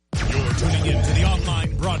tuning in to the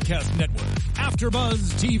online broadcast network,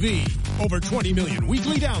 AfterBuzz TV. Over 20 million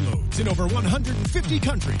weekly downloads in over 150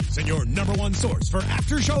 countries, and your number one source for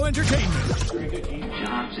after-show entertainment.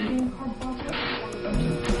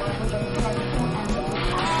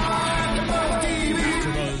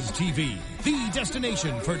 AfterBuzz TV, the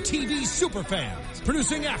destination for TV superfans,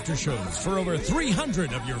 producing after-shows for over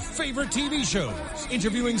 300 of your favorite TV shows,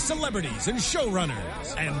 interviewing celebrities and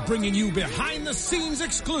showrunners, and bringing you behind-the-scenes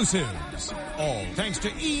exclusives. All thanks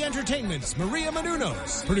to E! Entertainment's Maria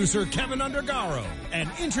Menounos, producer Kevin Undergaro, and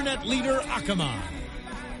internet leader Akamai.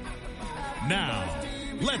 Now,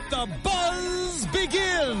 let the buzz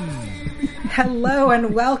begin! Hello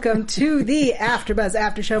and welcome to the AfterBuzz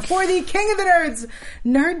After Show for the King of the Nerds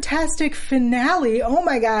Nerdtastic finale. Oh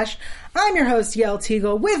my gosh, I'm your host, Yael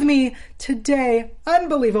Teagle. With me today,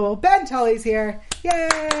 unbelievable, Ben Tully's here. Yay!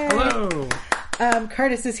 Hello!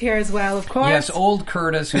 Curtis is here as well, of course. Yes, old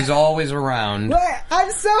Curtis, who's always around. Well,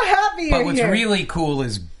 I'm so happy you're But what's here. really cool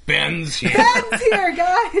is Ben's here. Ben's here,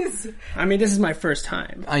 guys! I mean, this is my first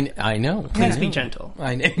time. I know. Please be gentle.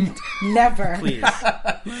 I know. Never. Please.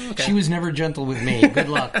 She was never gentle with me. Good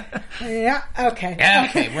luck. Yeah, okay. Yeah,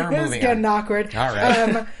 okay, we're This is moving getting on. awkward. All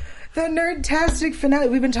right. The Nerdtastic finale.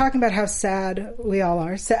 We've been talking about how sad we all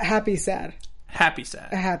are. Happy sad. Happy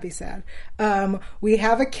sad. Happy sad. We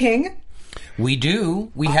have a king. We do.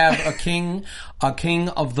 We have a king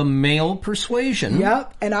of the male persuasion.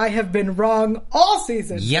 Yep, and I have been wrong all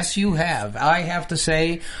season. Yes, you have. I have to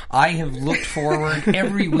say, I have looked forward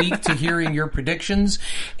every week to hearing your predictions,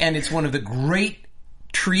 and it's one of the great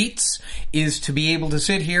treats is to be able to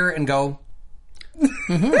sit here and go,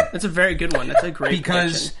 That's a very good one. That's a great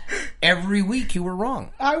because every week you were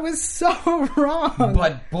wrong. I was so wrong.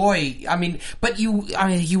 But boy,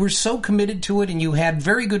 you were so committed to it, and you had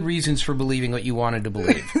very good reasons for believing what you wanted to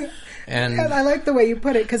believe. And I like the way you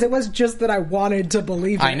put it, because it was just that I wanted to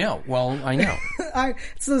believe it. I know. Well, I know.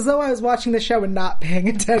 It's as though I was watching the show and not paying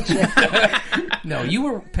attention. No, you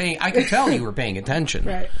were paying. I could tell you were paying attention.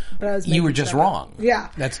 Right. But I was You were making just stuff up. wrong. Yeah.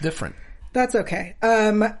 That's different. That's okay.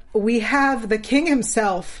 We have the king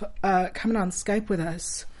himself coming on Skype with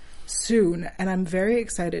us soon, and I'm very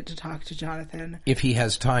excited to talk to Jonathan. If he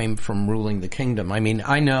has time from ruling the kingdom. I mean,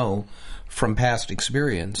 I know from past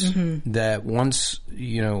experience that once,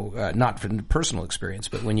 not from personal experience,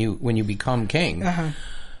 but when you become king,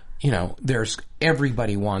 there's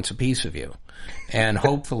everybody wants a piece of you. And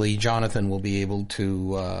hopefully Jonathan will be able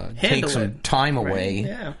to take some time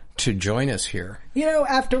away to join us here.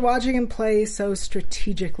 After watching him play so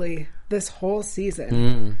strategically this whole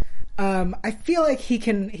season, I feel like he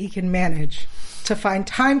can manage to find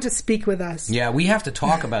time to speak with us. Yeah, we have to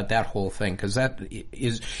talk about that whole thing, because that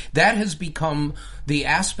has become the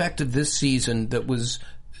aspect of this season that was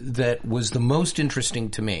the most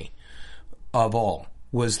interesting to me of all.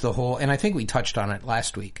 Was the whole, and I think we touched on it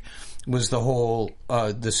last week, was the whole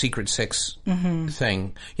the Secret Six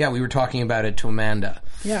thing. Yeah, we were talking about it to Amanda.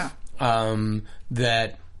 Yeah.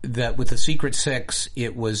 That with the Secret Six,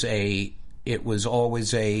 it was a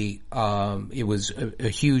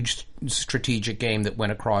huge strategic game that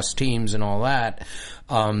went across teams and all that,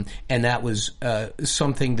 and that was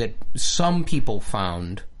something that some people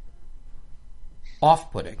found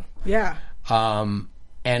off-putting. Yeah.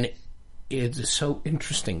 And it's so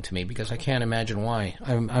interesting to me because I can't imagine why.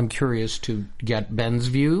 I'm curious to get Ben's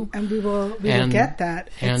view, And we will get that.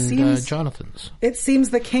 And Jonathan's. It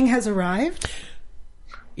seems the king has arrived.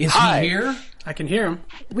 Is he here? I can hear him.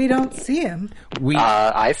 We don't see him.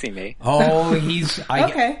 I see me. Oh, he's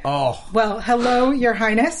Okay. Oh, Well, hello, Your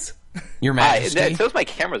Highness. Your Majesty. It shows my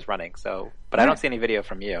camera's running, but I don't see any video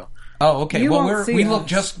from you. Oh, okay. You Well, won't see we us. look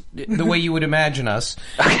just the way you would imagine us.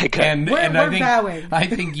 Okay, good. And We're I think bowing. I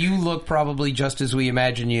think you look probably just as we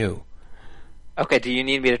imagine you. Okay, do you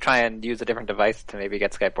need me to try and use a different device to maybe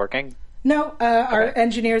get Skype working? No, our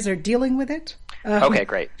engineers are dealing with it. Okay,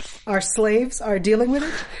 great. Our slaves are dealing with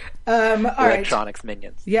it. All right. Electronics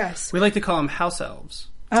minions. Yes. We like to call them house elves.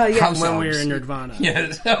 Yes. House When elves. we were in Nerdvana.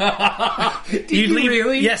 Yes. You'd leave,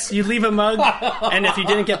 really? Yes, you'd leave a mug, and if you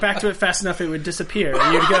didn't get back to it fast enough, it would disappear.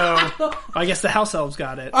 And you'd go, I guess the house elves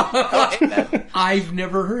got it. I've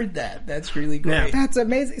never heard that. That's really great. That's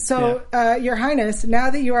amazing. So, Your Highness, now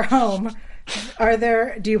that you are home,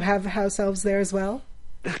 do you have house elves there as well?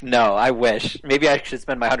 No, I wish. Maybe I should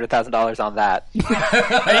spend my $100,000 on that.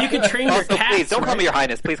 And you could train your Also, cats. please, don't call me Your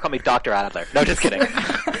Highness. Please call me Dr. Adler. No, just kidding.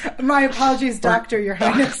 My apologies, Doctor, Your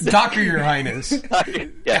Highness. Doctor, Your Highness.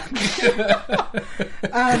 Yeah.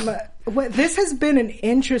 This has been an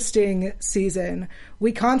interesting season.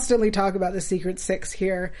 We constantly talk about the Secret Six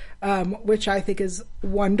here, which I think is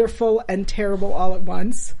wonderful and terrible all at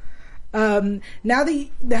once. Now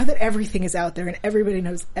that everything is out there and everybody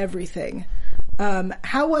knows everything,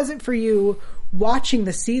 how was it for you watching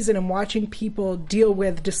the season and watching people deal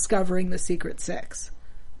with discovering the Secret Six?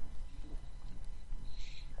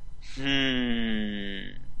 We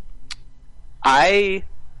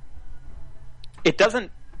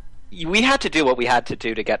had to do what we had to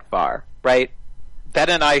do to get far, right? Ben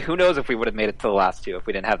and I, who knows if we would have made it to the last two if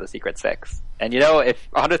we didn't have the Secret Six. And if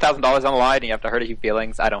 $100,000 on the line and you have to hurt a few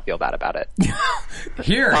feelings, I don't feel bad about it.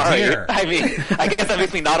 Here. I mean, I guess that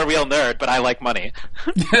makes me not a real nerd, but I like money.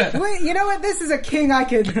 Wait, you know what? This is a king I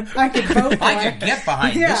could vote for. I could get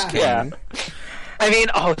behind this king. Yeah. I mean,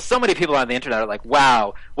 so many people on the internet are like,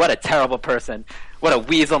 wow, what a terrible person. What a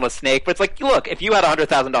weasel and a snake. But it's like, look, if you had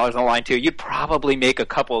 $100,000 on the line too, you'd probably make a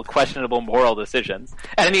couple of questionable moral decisions.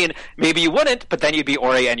 And I mean, maybe you wouldn't, but then you'd be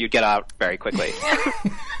Ori and you'd get out very quickly.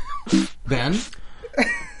 Ben?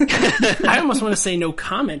 I almost want to say no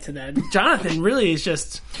comment to that. Jonathan really is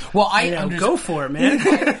just, go for it, man.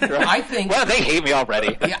 I think... Well, they hate me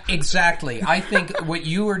already. Yeah, exactly. I think what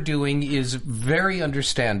you are doing is very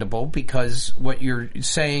understandable because what you're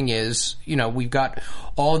saying is, we've got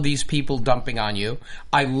all of these people dumping on you.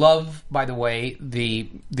 I love, by the way, the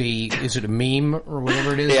is it a meme or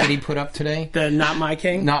whatever it is that he put up today? The Not My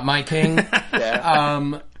King? Not My King.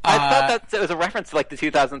 Yeah. I thought that it was a reference to the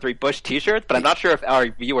 2003 Bush T-shirts, but I'm not sure if our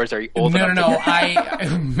viewers are old enough. No,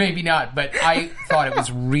 maybe not, but I thought it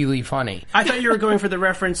was really funny. I thought you were going for the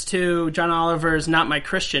reference to John Oliver's Not My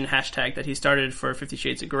Christian hashtag that he started for 50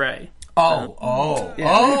 Shades of Grey. Yeah.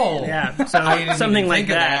 So something like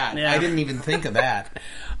that. Yeah. I didn't even think of that.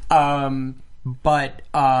 But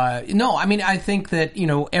no, I mean, I think that,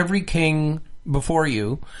 every king before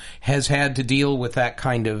you has had to deal with that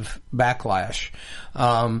kind of backlash.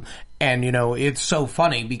 And, it's so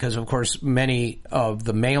funny because, of course, many of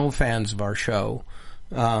the male fans of our show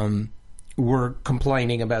were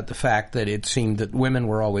complaining about the fact that it seemed that women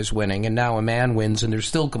were always winning, and now a man wins and they're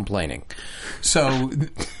still complaining. So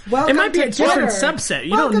it might be a different subset.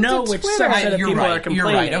 You don't know which subset of people are complaining. You're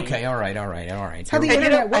right. Okay, all right. How the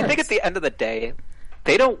internet works. I think at the end of the day,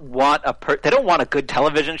 they don't want a good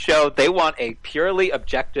television show. They want a purely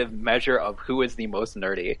objective measure of who is the most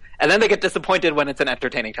nerdy, and then they get disappointed when it's an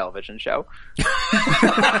entertaining television show.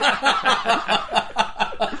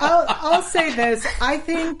 I'll say this. I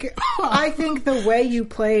think the way you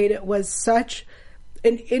played was such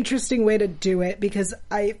an interesting way to do it because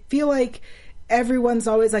I feel like everyone's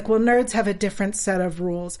always like, well, nerds have a different set of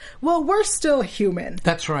rules. Well, we're still human.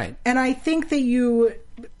 That's right. And I think that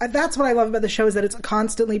that's what I love about the show is that it's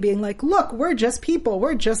constantly being like, look, we're just people.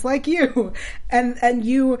 We're just like you. And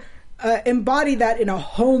you embody that in a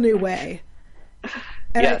whole new way.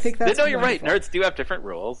 And yes. I think that's you're right. Nerds do have different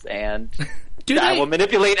rules, and I will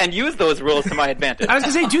manipulate and use those rules to my advantage. I was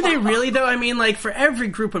going to say, do they really, though? I mean, for every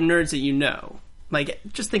group of nerds that you know,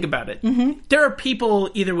 just think about it. Mm-hmm. There are people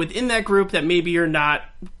either within that group that maybe you're not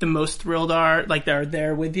the most thrilled they're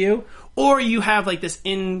there with you, or you have this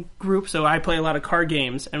in group. So I play a lot of card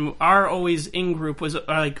games, and our always in group was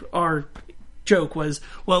our joke was,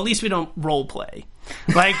 well, at least we don't role play.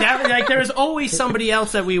 There's always somebody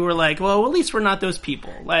else that we were like, well, at least we're not those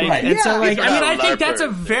people. Right. And so I think that's a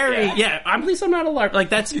very, at least I'm not a LARP.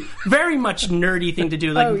 That's very much nerdy thing to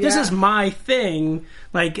do. This is my thing,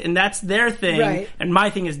 and that's their thing, right. And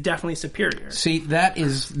my thing is definitely superior. See,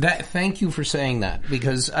 thank you for saying that,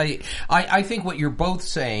 because I think what you're both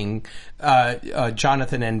saying,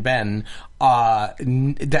 Jonathan and Ben,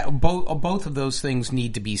 that both of those things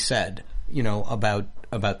need to be said,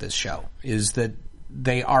 about this show, is that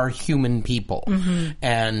they are human people,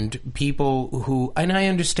 and people and I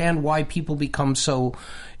understand why people become so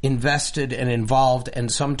invested and involved, and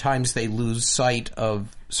sometimes they lose sight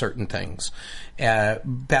of certain things.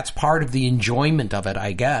 That's part of the enjoyment of it,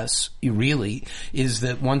 I guess. Really, is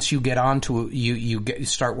that once you get onto you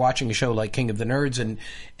start watching a show like King of the Nerds,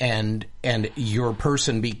 and your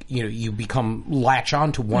person you become latch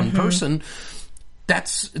on to one person.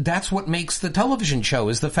 That's what makes the television show,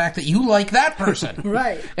 is the fact that you like that person.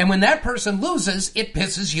 Right. And when that person loses, it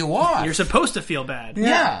pisses you off. You're supposed to feel bad.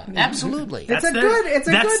 Yeah, absolutely. It's a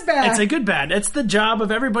good bad. It's a good bad. It's the job of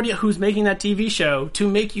everybody who's making that TV show to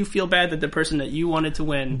make you feel bad that the person that you wanted to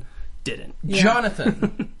win didn't. Yeah.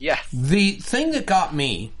 Jonathan. Yes. The thing that got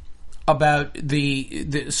me about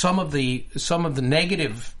some of the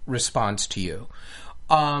negative response to you,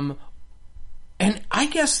 and I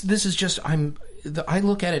guess this is just I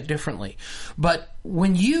look at it differently. But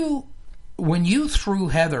when you threw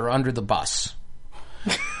Heather under the bus,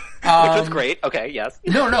 Which was great. Okay, yes.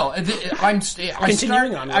 No. I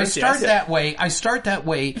start that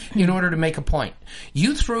way in order to make a point.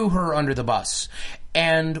 You threw her under the bus,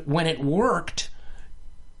 and when it worked,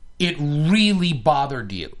 it really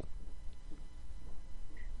bothered you.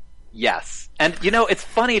 Yes. And, it's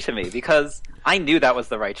funny to me because I knew that was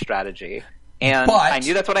the right strategy. And I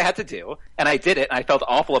knew that's what I had to do, and I did it, and I felt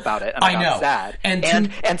awful about it, and I got sad.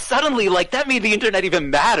 And suddenly, that made the internet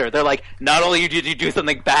even madder. They're like, not only did you do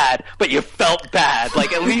something bad, but you felt bad.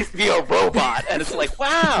 At least be a robot. And it's like,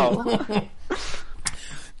 wow.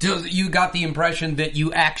 You got the impression that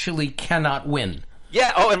you actually cannot win.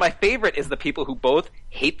 Yeah, and my favorite is the people who both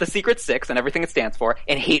hate the Secret Six and everything it stands for,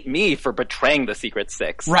 and hate me for betraying the Secret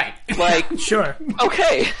Six. Right. Sure.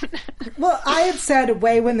 Okay. Well, I had said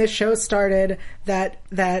way when this show started that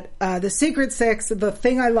the Secret Six, the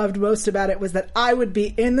thing I loved most about it was that I would be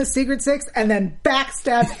in the Secret Six and then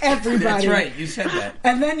backstab everybody. That's right, you said that.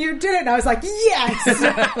 And then you did it, and I was like, yes!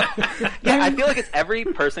 Yeah, I feel like it's every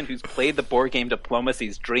person who's played the board game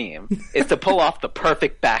Diplomacy's dream is to pull off the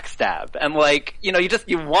perfect backstab. And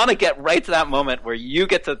you want to get right to that moment where you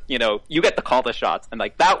get to call the shots. And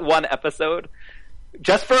that one episode,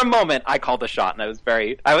 just for a moment, I called the shot, and I was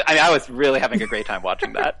I was really having a great time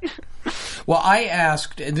watching that. Well, I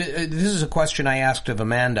asked, this is a question I asked of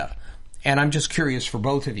Amanda, and I'm just curious for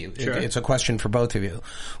both of you. Sure. It's a question for both of you,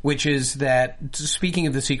 which is that, speaking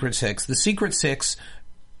of the Secret Six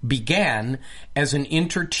began as an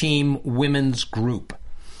inter-team women's group,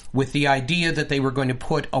 with the idea that they were going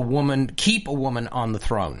to keep a woman on the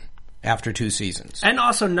throne after 2 seasons. And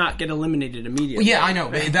also not get eliminated immediately. Yeah, I know.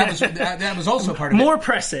 That was also part of it. More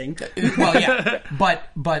pressing. Well, yeah.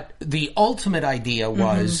 But the ultimate idea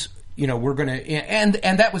was, we're going to... And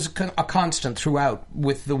that was a constant throughout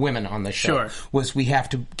with the women on the show. Sure. Was we have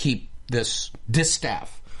to keep this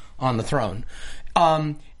distaff on the throne.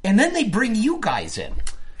 And then they bring you guys in.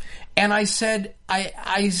 And I said, I'd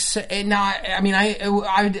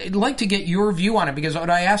like to get your view on it, because what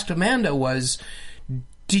I asked Amanda was,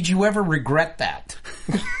 did you ever regret that?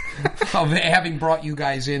 Of having brought you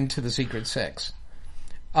guys into the Secret Six?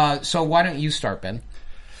 So why don't you start, Ben?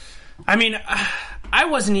 I mean, I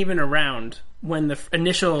wasn't even around when the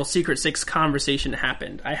initial Secret Six conversation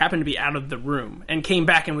happened. I happened to be out of the room and came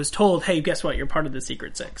back and was told, hey, guess what? You're part of the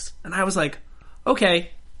Secret Six. And I was like,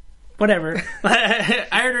 okay. Whatever. I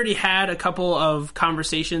had already had a couple of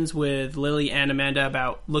conversations with Lily and Amanda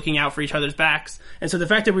about looking out for each other's backs. And so the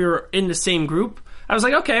fact that we were in the same group, I was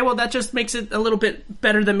like, okay, well, that just makes it a little bit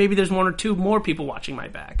better that maybe there's 1 or 2 more people watching my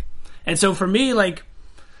back. And so for me, I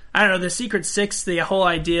don't know, the Secret Six, the whole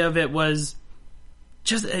idea of it was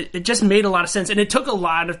it just made a lot of sense. And it took a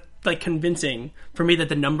lot of convincing for me that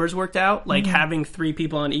the numbers worked out. Having 3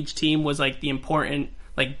 people on each team was the important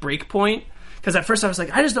break point. Because at first I was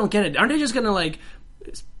like, I just don't get it. Aren't they just going to,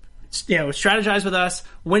 strategize with us,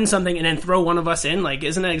 win something, and then throw one of us in?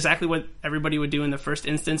 Isn't that exactly what everybody would do in the first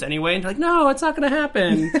instance anyway? And no, it's not going to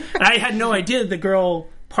happen. And I had no idea the girl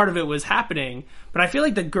part of it was happening. But I feel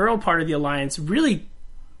like the girl part of the alliance really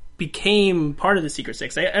became part of the Secret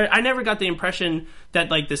Six. I never got the impression that,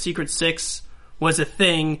 the Secret Six was a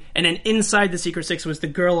thing, and then inside the Secret Six was the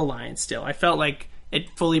girl alliance still. I felt like it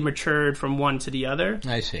fully matured from one to the other.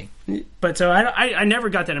 I see. But so I never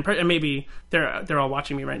got that impression. Maybe they're all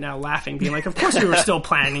watching me right now laughing, being like, of course we were still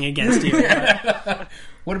planning against you.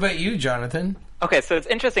 What about you, Jonathan? Okay, so it's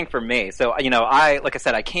interesting for me. So, like I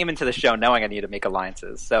said, I came into the show knowing I needed to make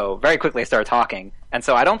alliances. So very quickly I started talking. And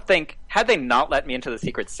so I don't think, had they not let me into the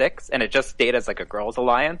Secret Six and it just stayed as a girls'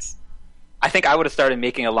 alliance, I think I would have started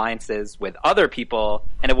making alliances with other people,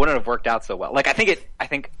 and it wouldn't have worked out so well. I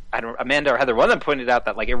think Amanda or Heather, one of them pointed out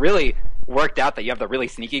that it really worked out that you have the really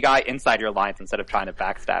sneaky guy inside your alliance instead of trying to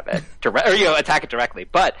backstab it or attack it directly.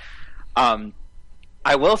 But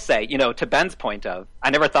I will say, to Ben's point of, I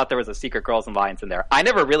never thought there was a secret girls alliance in there. I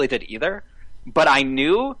never really did either, but I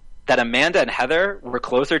knew that Amanda and Heather were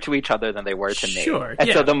closer to each other than they were to me. Sure, and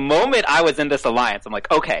so the moment I was in this alliance, I'm like,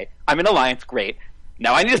 okay, I'm in alliance, great.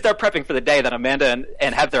 Now I need to start prepping for the day that Amanda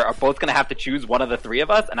and Heather are both going to have to choose one of the 3 of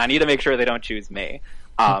us, and I need to make sure they don't choose me.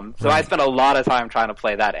 So I spent a lot of time trying to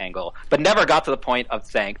play that angle, but never got to the point of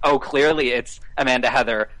saying, oh, clearly it's Amanda,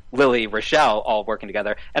 Heather, Lily, Rochelle all working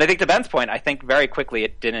together. And I think to Ben's point, I think very quickly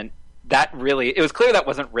it was clear that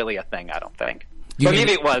wasn't really a thing, I don't think. But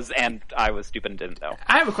maybe it was, and I was stupid and didn't know.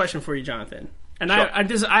 I have a question for you, Jonathan. And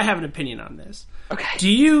sure. I have an opinion on this. Okay. Do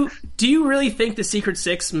you really think the Secret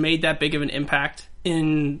Six made that big of an impact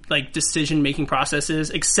in decision-making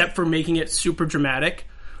processes, except for making it super dramatic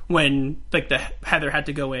when like the Heather had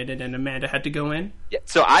to go in and then Amanda had to go in? Yeah,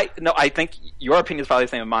 so I think your opinion is probably the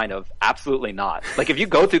same as mine. Of absolutely not. Like if you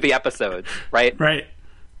go through the episodes, right? Right.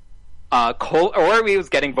 Ori was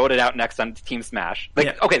getting voted out next on Team Smash. Like,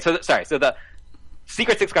 Yeah. okay, so the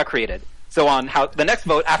Secret Six got created. So on how the next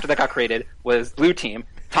vote after that got created was Blue Team.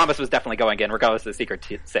 Thomas was definitely going in regardless of the Secret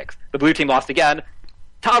Six. The Blue Team lost again.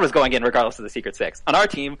 Todd was going in regardless of the Secret Six. On our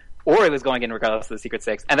team, Ori was going in regardless of the Secret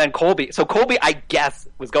Six. And then Colby. So Colby, I guess,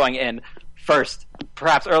 was going in first,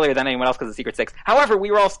 perhaps earlier than anyone else because of the Secret Six. However, we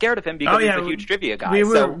were all scared of him because he's a huge trivia guy.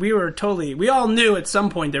 We all knew at some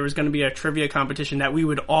point there was going to be a trivia competition that we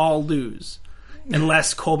would all lose.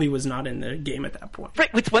 Unless Colby was not in the game at that point.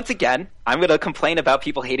 Right, which once again, I'm going to complain about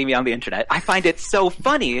people hating me on the internet. I find it so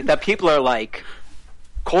funny that people are like,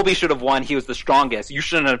 Colby should have won, he was the strongest, you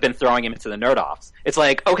shouldn't have been throwing him into the nerd-offs. It's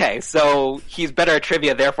like, okay, so he's better at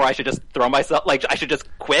trivia, therefore I should just throw myself, like, I should just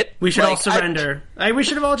quit? We should all surrender. We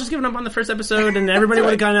should have all just given up on the first episode, and everybody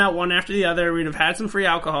would have gone out one after the other, we'd have had some free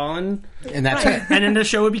alcohol, and that's it. And then the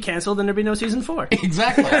show would be canceled, and there'd be no season 4.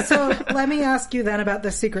 Exactly. So let me ask you then about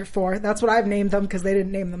the Secret Four. That's what I've named them because they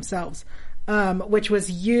didn't name themselves. Which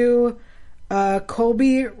was you,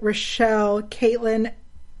 Colby, Rochelle, Caitlin.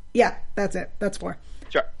 Yeah, that's it. That's 4.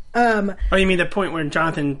 Sure. Oh, you mean the point where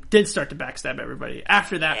Jonathan did start to backstab everybody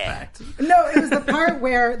after that fact? No, it was the part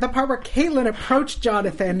where Caitlin approached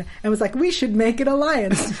Jonathan and was like, "We should make an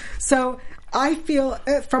alliance." So I feel,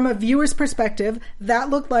 from a viewer's perspective, that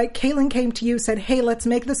looked like Caitlin came to you, said, "Hey, let's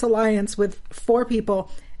make this alliance with 4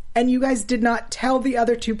 people." And you guys did not tell the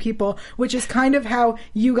other 2 people, which is kind of how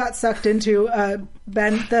you got sucked into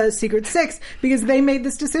Ben, the Secret Six, because they made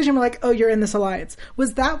this decision. We're like, oh, you're in this alliance.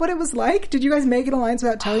 Was that what it was like? Did you guys make an alliance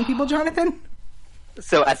without telling people, Jonathan?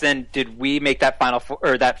 So, as in, did we make that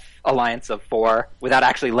that alliance of 4 without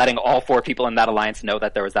actually letting all 4 people in that alliance know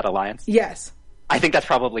that there was that alliance? Yes. I think that's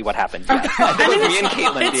probably what happened. Yeah. It was me and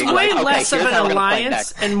Caitlin It's being way like, less okay, of here's how an we're gonna play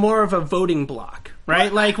alliance next. and more of a voting block,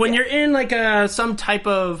 right? Like when you're in like some type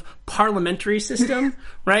of parliamentary system,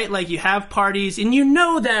 right? Like you have parties, and you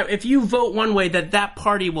know that if you vote one way, that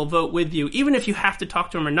party will vote with you, even if you have to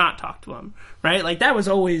talk to them or not talk to them, right? Like that was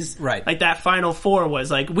always right. Like that final 4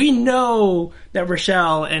 was like, we know that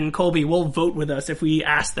Rochelle and Colby will vote with us if we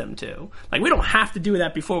ask them to. Like we don't have to do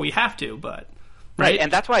that before we have to, but. Right,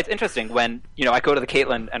 and that's why it's interesting when, I go to the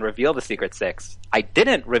Caitlin and reveal the Secret Six. I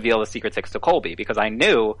didn't reveal the Secret Six to Colby because I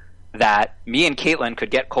knew that me and Caitlin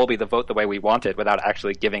could get Colby to vote the way we wanted without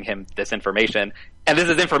actually giving him this information. And this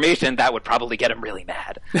is information that would probably get him really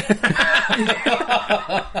mad.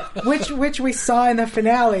 which we saw in the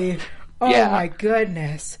finale. Oh Yeah. my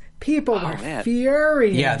goodness. People were man.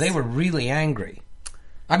 furious. Yeah, they were really angry.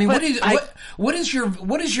 I mean, what is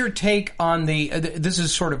your take on the? This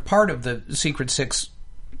is sort of part of the Secret Six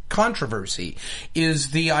controversy.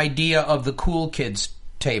 Is the idea of the cool kids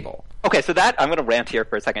table? Okay, so that I'm going to rant here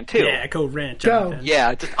for a second too. Yeah, go rant, Go. Jonathan.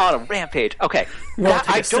 Yeah, just on a rampage. Okay, We'll take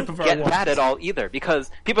a I sip don't of our get water. that at all either because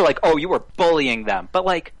people are like, "Oh, you were bullying them," but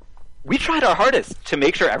like, we tried our hardest to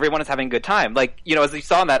make sure everyone is having a good time. Like, as you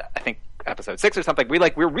saw in that, I think episode 6 or something, we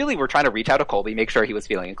were trying to reach out to Colby, make sure he was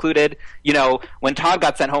feeling included. When Todd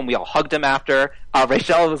got sent home, we all hugged him after.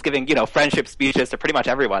 Rachel was giving, friendship speeches to pretty much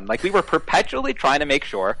everyone. Like, we were perpetually trying to make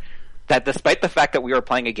sure that despite the fact that we were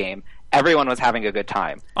playing a game, everyone was having a good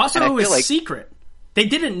time. Also, And I it was feel like, secret. They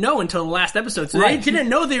didn't know until the last episode, so Right. they didn't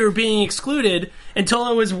know they were being excluded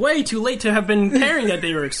until it was way too late to have been caring that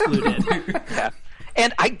they were excluded. yeah.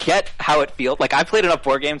 And I get how it feels. Like, I've played enough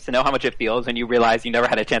board games to know how much it feels when you realize you never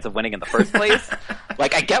had a chance of winning in the first place.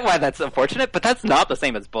 Like, I get why that's unfortunate, but that's not the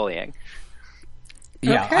same as bullying.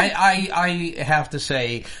 Yeah, Okay. I have to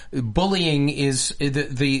say, bullying is the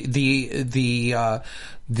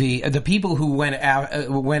people who went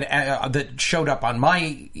that showed up on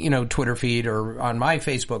my Twitter feed or on my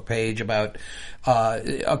Facebook page about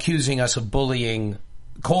accusing us of bullying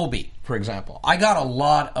Colby, for example. I got a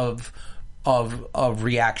lot of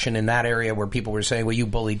reaction in that area where people were saying, well, you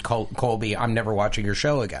bullied Colby, I'm never watching your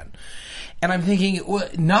show again. And I'm thinking, well,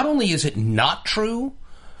 not only is it not true,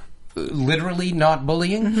 literally not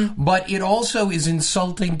bullying, but it also is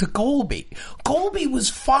insulting to Colby. Colby was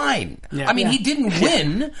fine. Yeah. I mean, he didn't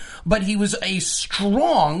win, but he was a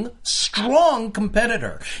strong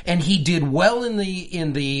competitor, and he did well in the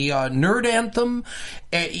Nerd Anthem.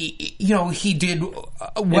 He did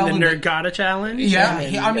well in the Nerdgata challenge. Yeah,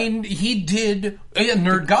 and he did a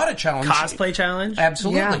Nerdgata challenge, cosplay challenge.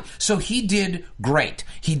 Absolutely. Yeah. So he did great.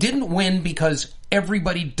 He didn't win because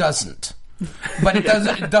everybody doesn't. But it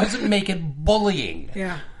doesn't make it bullying.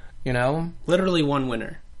 Yeah. Literally one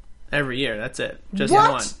winner. every year. That's it. Just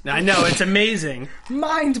What? one. I know, it's amazing.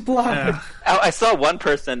 Mind blown. I saw one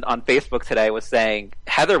person on Facebook today was saying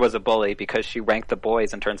Heather was a bully because she ranked the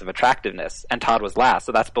boys in terms of attractiveness, and Todd was last,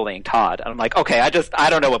 so that's bullying Todd. And I'm like, okay, I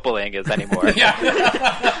don't know what bullying is anymore.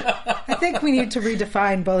 I think we need to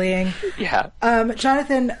redefine bullying. Yeah.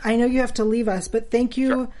 Jonathan, I know you have to leave us, but thank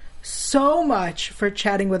you so much for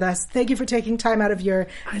chatting with us. Thank you for taking time out of your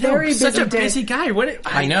very such busy a day. busy guy.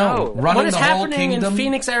 I know. Running What is the whole happening kingdom. in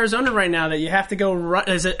Phoenix, Arizona right now that you have to go run?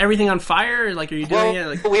 Is it everything on fire? Like, are you doing it?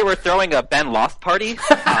 Like, We were throwing a Ben Lost party.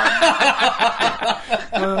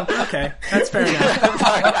 okay, that's fair enough.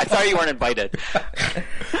 I'm sorry you weren't invited.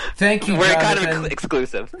 Thank you, We're Jonathan. kind of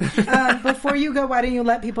exclusive. Before you go, why don't you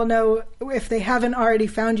let people know, if they haven't already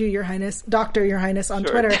found you, Your Highness, Dr. Your Highness on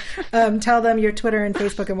Sure. Twitter, tell them your Twitter and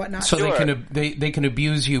Facebook and whatnot. So Sure. they can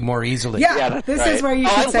abuse you more easily. Yeah. That's This right. is where you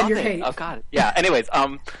I should send love your it. hate. Oh god. Yeah. Anyways,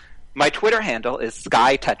 my Twitter handle is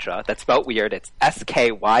Sky Tetra. That's spelled weird. It's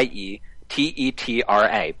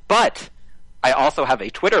SKYETETRA. But I also have a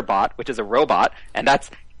Twitter bot, which is a robot, and that's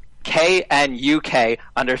KNUK_TATS.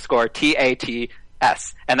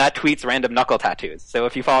 And that tweets random knuckle tattoos. So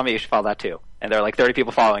if you follow me, you should follow that too. And there are like 30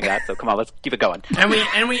 people following that, so come on, let's keep it going. And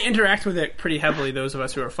we interact with it pretty heavily. Those of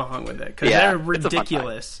us who are following with it, because Yeah, they're it's a fun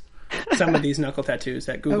ridiculous. Some of these knuckle tattoos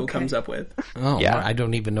that Google Okay. comes up with. Oh, Yeah. I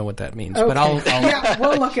don't even know what that means. Okay. But I'll Yeah,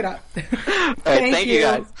 we'll look it up. All right, thank you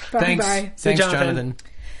guys. thanks. Bye-bye. Thanks, Jonathan.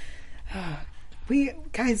 Jonathan.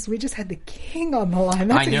 We just had the king on the line.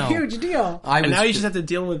 That's I know. a huge deal. And now you just have to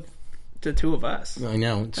deal with the two of us. I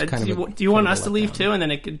know. It's kind do of. you, do you want kind us of to a leave letdown. too, and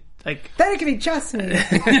then it could like? Then it could be just me. You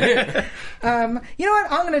know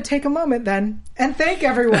what? I'm going to take a moment then and thank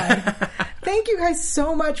everyone. Thank you guys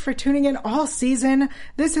so much for tuning in all season.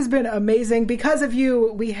 This has been amazing. Because of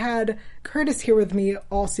you, we had Curtis here with me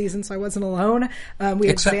all season, so I wasn't alone. We had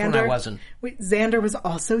Except Xander. when I wasn't. Xander was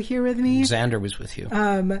also here with me. Xander was with you.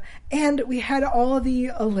 And we had all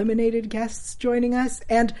the eliminated guests joining us.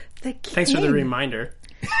 And the king. Thanks for the reminder.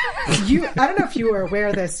 I don't know if you were aware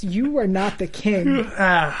of this. You were not the king.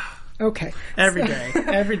 Okay.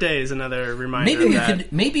 Every day is another reminder.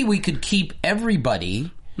 Maybe we could keep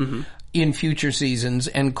everybody in future seasons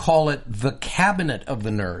and call it the Cabinet of the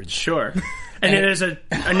Nerds. Sure. And then there's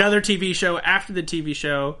another TV show after the TV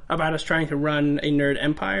show about us trying to run a nerd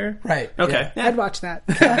empire. Right. Okay. Yeah. I'd watch that.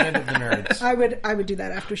 Cabinet of the Nerds. I would do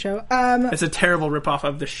that after show. It's a terrible ripoff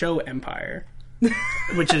of the show Empire.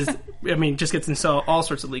 Which is, I mean, just gets into all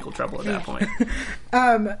sorts of legal trouble at that point.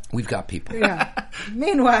 We've got people. Yeah.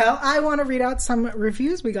 Meanwhile, I want to read out some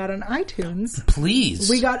reviews we got on iTunes. Please.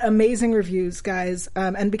 We got amazing reviews, guys.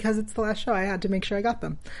 And because it's the last show, I had to make sure I got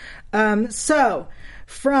them. So,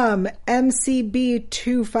 from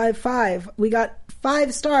MCB255, we got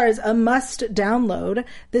 5 stars, a must download.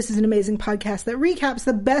 This is an amazing podcast that recaps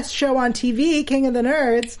the best show on TV, King of the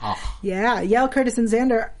Nerds. Oh. Yeah, Yale, Curtis, and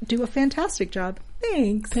Xander do a fantastic job.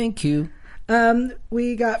 Thanks. Thank you.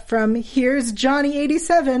 We got from Here's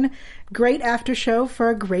Johnny87. Great after show for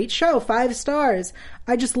a great show. 5 stars.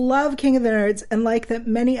 I just love King of the Nerds and like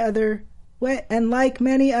many other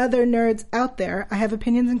nerds out there, I have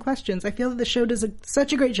opinions and questions. I feel that the show does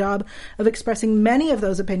such a great job of expressing many of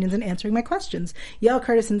those opinions and answering my questions. Yale,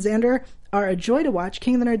 Curtis, and Xander are a joy to watch.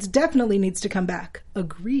 King of the Nerds definitely needs to come back.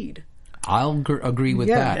 Agreed. I'll agree with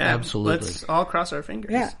Yeah. that. Yeah, Absolutely. Let's all cross our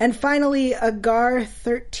fingers. Yeah. And finally,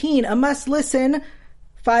 Agar13, a must listen.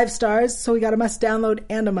 5 stars. So we got a must download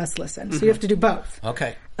and a must listen. So you have to do both.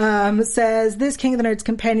 Okay. Says, this King of the Nerds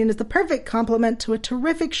companion is the perfect complement to a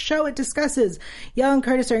terrific show it discusses. Yale and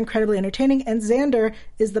Curtis are incredibly entertaining, and Xander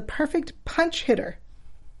is the perfect punch hitter.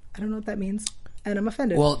 I don't know what that means, and I'm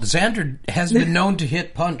offended. Well, Xander has been known to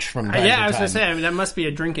hit punch from time to Yeah, I was time. going to say, I mean, that must be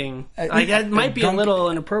a drinking. Like, that might be a drunk- little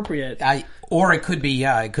inappropriate. Or it could be,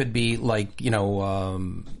 it could be like,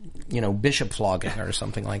 bishop flogging or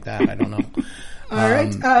something like that. I don't know. All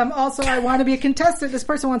right. Also, I want to be a contestant. This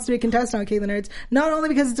person wants to be a contestant on King of the Nerds, not only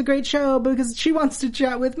because it's a great show, but because she wants to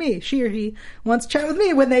chat with me. She or he wants to chat with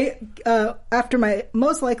me when after my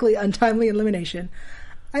most likely untimely elimination.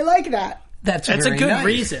 I like that. That's a very good nice.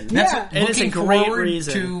 reason. Yeah. It is a Looking great forward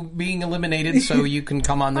reason. to being eliminated so you can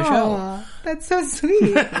come on the show. Aw, that's so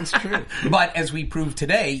sweet. That's true. But as we proved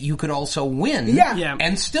today, you could also win Yeah.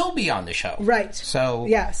 and still be on the show. Right. So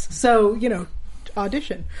Yes. So,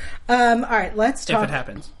 audition. All right, let's talk. If it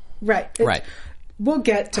happens. Right. Right. We'll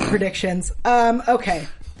get to predictions. Okay.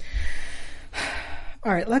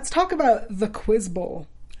 All right, let's talk about the Quiz Bowl.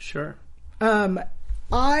 Sure.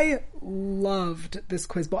 I loved this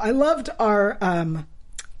Quiz Bowl. I loved our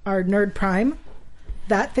Nerd Prime.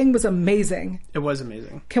 That thing was amazing. It was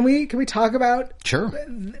amazing. Can we talk about Sure.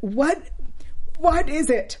 what What is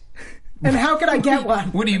it? And how can I get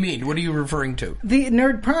one? What do you mean? What are you referring to? The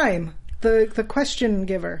Nerd Prime, the question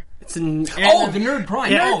giver. It's an the Nerd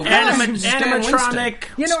Prime. Yeah, No, that's Stan animatronic.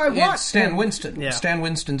 You know, I want It's Stan Winston. Yeah. Stan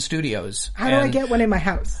Winston Studios. How do I get one in my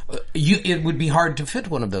house? It would be hard to fit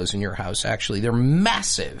one of those in your house. Actually, they're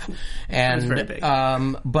massive, and very big.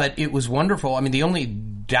 but it was wonderful. I mean, the only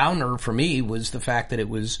downer for me was the fact that it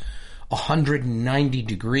was 190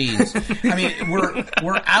 degrees. I mean,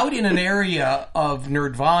 we're out in an area of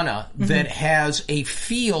Nerdvana that has a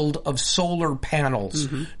field of solar panels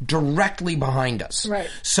directly behind us. Right.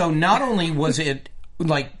 So not only was it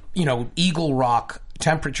like, Eagle Rock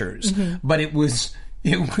temperatures, but it was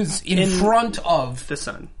in front of the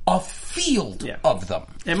sun. A field of them.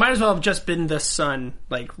 It might as well have just been the sun,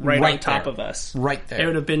 like right on top of us. Right there. It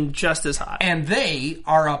would have been just as hot. And they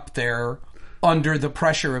are up there under the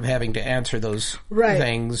pressure of having to answer those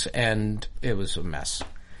things, and it was a mess.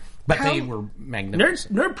 But they were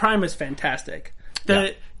magnificent. Nerd Prime is fantastic.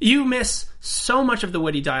 You miss so much of the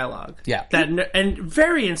witty dialogue. Yeah. And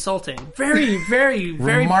very insulting. Very, very,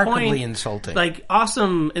 very remarkably insulting. Like,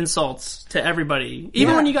 awesome insults to everybody.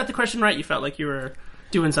 Even when you got the question right, you felt like you were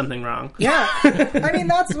doing something wrong. Yeah. I mean,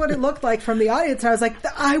 that's what it looked like from the audience. I was like,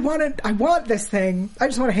 I want this thing. I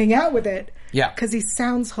just want to hang out with it. Yeah. Because he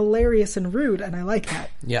sounds hilarious and rude, and I like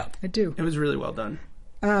that. Yeah. I do. It was really well done.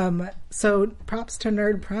 So props to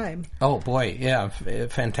Nerd Prime. Oh boy, yeah,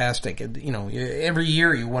 fantastic. Every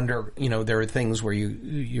year you wonder, there are things where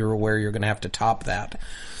you're aware you're going to have to top that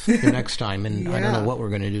the next time, and I don't know what we're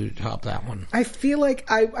going to do to top that one. I feel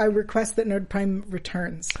like I request that Nerd Prime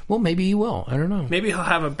returns. Well, maybe he will. I don't know. Maybe he'll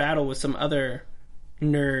have a battle with some other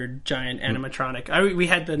nerd giant animatronic. We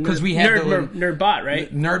had the Nerdbot,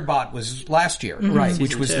 right? Nerdbot was last year, right?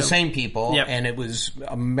 Which was the same people, and it was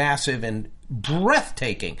a massive and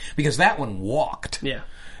breathtaking because that one walked. Yeah.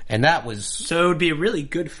 And that was... So it would be a really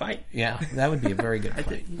good fight. Yeah, that would be a very good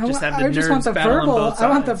fight. I just want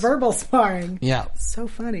the verbal sparring. Yeah. So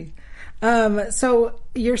funny. So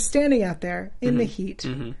you're standing out there in the heat,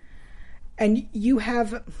 and you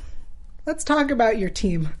have... Let's talk about your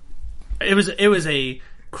team. It was a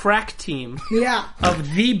crack team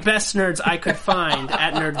of the best nerds I could find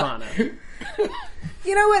at Nerdvana.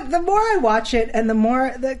 You know what? The more I watch it, and the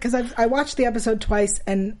more... Because I watched the episode twice,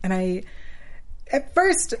 and I... At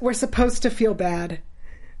first, we're supposed to feel bad.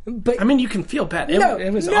 But I mean, you can feel bad.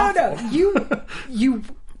 It was awful. No. You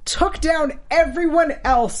took down everyone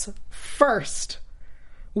else first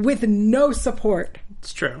with no support.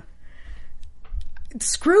 It's true.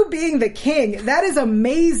 Screw being the king. That is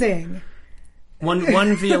amazing.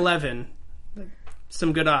 1v11.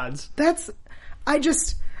 Some good odds.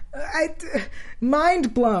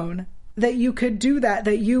 Mind blown that you could do that.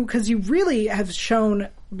 Because you really have shown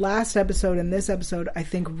last episode and this episode, I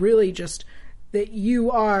think really just that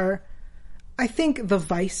you are, I think, the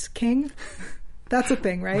vice king. That's a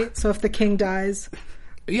thing, right? So if the king dies...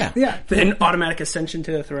 Yeah. Then automatic ascension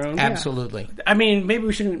to the throne. Absolutely. I mean, maybe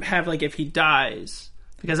we shouldn't have, if he dies...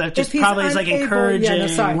 Because that just probably is encouraging. Yeah, no,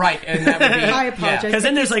 sorry. Right, and that would be... I apologize. Because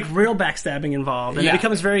then there's real backstabbing involved, and it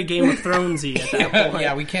becomes very Game of Thronesy at that point.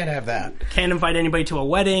 Yeah, we can't have that. Can't invite anybody to a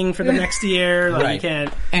wedding for the next year. Right. You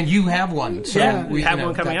can't. And you have one. So we have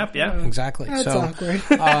one coming up, Exactly. That's awkward.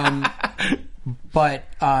 But,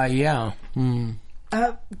 yeah.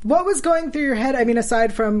 What was going through your head? I mean,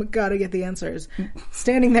 aside from gotta get the answers,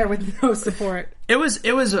 standing there with no support. It was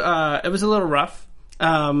a little rough.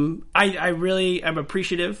 I really am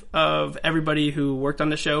appreciative of everybody who worked on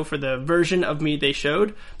the show for the version of me they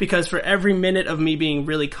showed, because for every minute of me being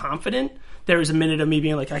really confident, there was a minute of me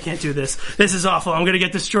being like, I can't do this. This is awful. I'm going to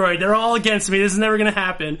get destroyed. They're all against me. This is never going to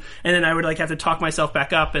happen. And then I would have to talk myself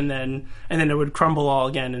back up, and then it would crumble all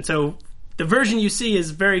again. And so the version you see is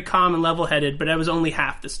very calm and level-headed, but that was only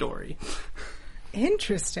half the story.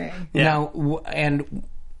 Interesting. Yeah. Now, and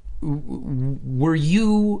were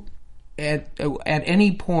you... At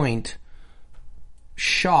any point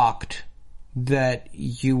shocked that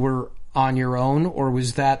you were on your own, or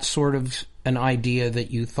was that sort of an idea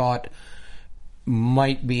that you thought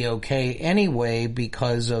might be okay anyway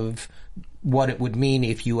because of what it would mean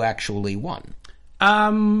if you actually won?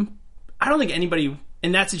 I don't think anybody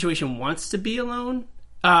in that situation wants to be alone,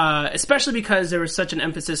 especially because there was such an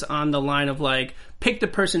emphasis on the line of pick the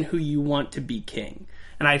person who you want to be king,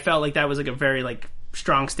 and I felt like that was a very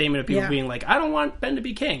strong statement of people being I don't want Ben to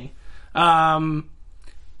be king. And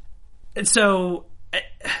so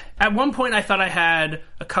at one point I thought I had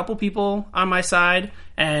a couple people on my side,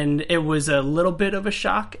 and it was a little bit of a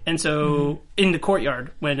shock. And so in the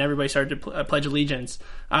courtyard, when everybody started to pledge allegiance,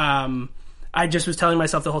 I just was telling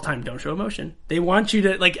myself the whole time, don't show emotion. They want you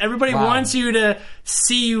to, like, everybody wants you to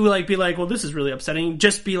see you, like, be like, well, this is really upsetting.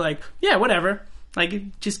 Just be like, yeah, whatever.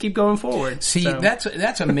 Like, just keep going forward. See, so.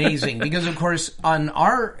 that's amazing because, of course, on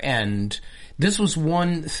our end, this was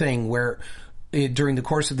one thing where during the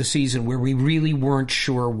course of the season where we really weren't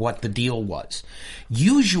sure what the deal was.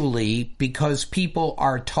 Usually, because people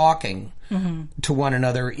are talking to one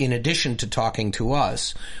another in addition to talking to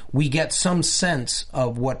us, we get some sense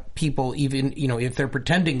of what people, even, if they're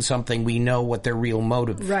pretending something, we know what their real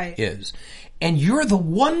motive is. And you're the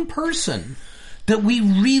one person that we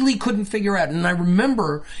really couldn't figure out. And I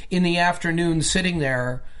remember in the afternoon sitting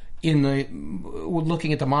there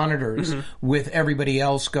looking at the monitors with everybody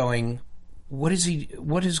else going, what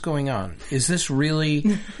is going on? Is this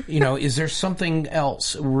really, is there something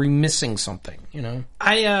else? Are we missing something, Todd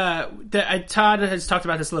has talked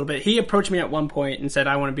about this a little bit. He approached me at one point and said,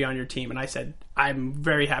 I want to be on your team. And I said, I'm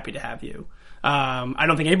very happy to have you. I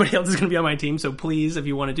don't think anybody else is going to be on my team. So please, if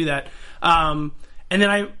you want to do that. And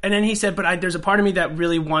then he said, but there's a part of me that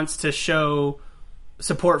really wants to show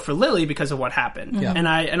support for Lily because of what happened. Yeah. And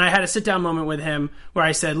I had a sit down moment with him where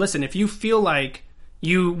I said, listen, if you feel like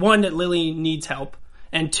one, that Lily needs help,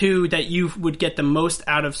 and two, that you would get the most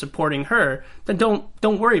out of supporting her, then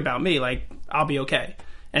don't worry about me. Like, I'll be okay.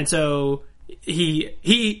 And so he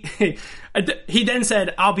then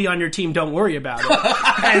said, I'll be on your team, don't worry about it.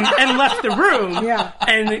 and left the room. Yeah.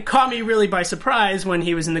 And it caught me really by surprise when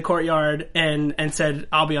he was in the courtyard and said,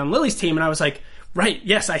 I'll be on Lily's team. And I was like, right,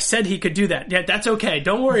 yes, I said he could do that. Yeah, that's okay.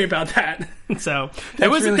 Don't worry about that. So that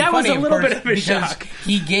was a little bit of a shock.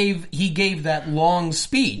 He gave that long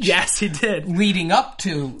speech. Yes, he did, leading up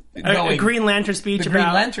to a Green Lantern speech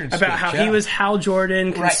about how he was Hal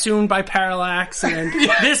Jordan, consumed by Parallax, and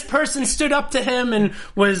this person stood up to him and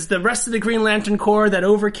was the rest of the Green Lantern Corps that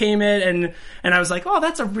overcame it. And I was like, oh,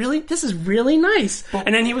 this is really nice.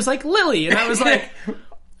 And then he was like, Lily, and I was like,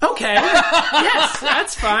 okay, yes,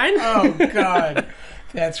 that's fine. Oh, God.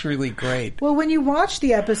 That's really great. Well, when you watch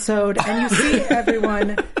the episode and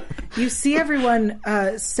you see everyone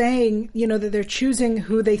saying, that they're choosing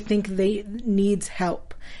who they think needs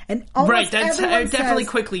help. And almost that's definitely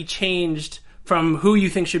quickly changed from who you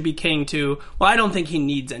think should be king to, well, I don't think he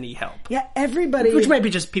needs any help. Yeah, everybody... Which might be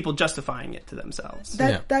just people justifying it to themselves.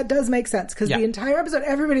 That does make sense, because the entire episode,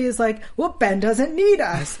 everybody is like, well, Ben doesn't need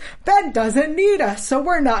us. Ben doesn't need us, so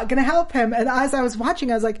we're not going to help him. And as I was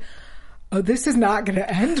watching, I was like, oh, this is not going to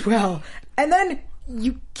end well. And then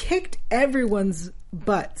you kicked everyone's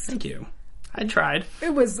butts. Thank you. I tried.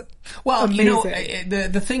 It was amazing.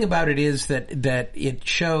 The thing about it is that it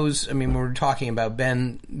shows. I mean, we're talking about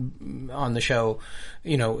Ben on the show.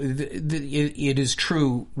 It is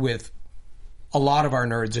true with a lot of our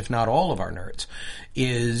nerds, if not all of our nerds.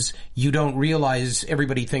 Is you don't realize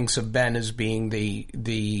everybody thinks of Ben as being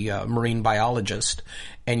the marine biologist,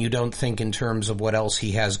 and you don't think in terms of what else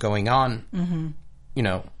he has going on.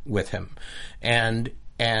 With him, and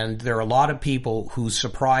there are a lot of people who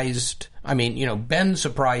surprised. I mean, Ben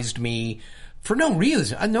surprised me for no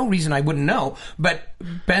reason I wouldn't know, but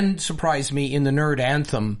Ben surprised me in the Nerd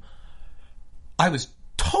Anthem. I was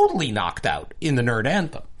totally knocked out in the Nerd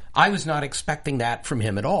Anthem. I was not expecting that from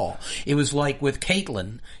him at all. It was like with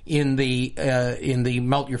Caitlin in the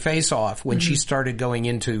Melt Your Face Off when she started going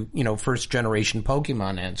into, first generation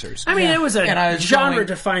Pokemon answers. I mean, it was a genre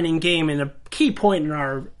defining game and a key point in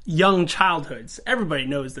our young childhoods. Everybody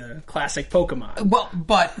knows the classic Pokemon. Well,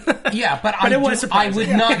 but I would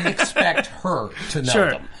not expect her to know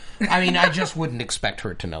them. I mean, I just wouldn't expect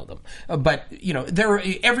her to know them. But,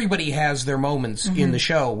 everybody has their moments in the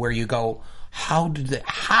show where you go,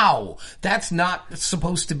 how? That's not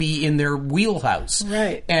supposed to be in their wheelhouse.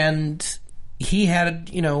 Right. And he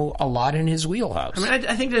had, a lot in his wheelhouse. I mean,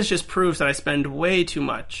 I think this just proves that I spend way too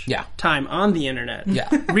much time on the internet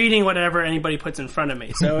reading whatever anybody puts in front of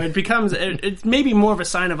me. So it becomes, it's maybe more of a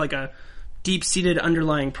sign of like a deep-seated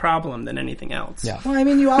underlying problem than anything else. Yeah. Well, I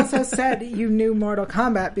mean, you also said you knew Mortal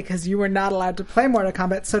Kombat because you were not allowed to play Mortal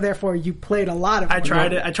Kombat, so therefore you played a lot of it.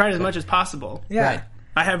 I tried as much as possible. Yeah. Right.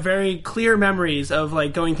 I have very clear memories of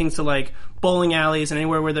like going things to like bowling alleys and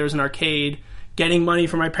anywhere where there was an arcade, getting money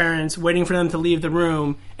from my parents, waiting for them to leave the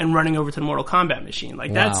room, and running over to the Mortal Kombat machine.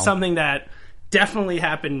 Like that's something that definitely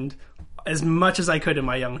happened as much as I could in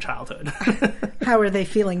my young childhood. How are they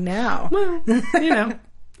feeling now? Well,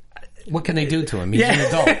 what can they do to him? He's an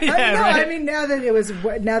adult. I mean, now that it was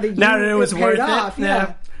worth off, it.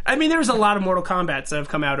 Yeah. I mean, there was a lot of Mortal Kombats that have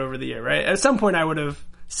come out over the year, right? At some point, I would have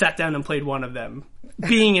sat down and played one of them.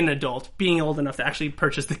 Being an adult, being old enough to actually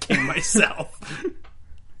purchase the game myself.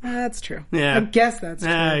 That's true. Yeah. I guess that's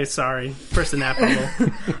true. Sorry. First in that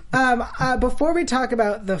bubble. Before we talk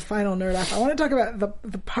about the final nerd off, I want to talk about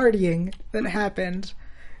the partying that happened.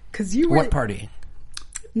 Because you were... What party?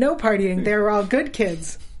 No partying. They were all good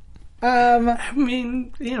kids. I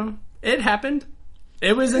mean, it happened.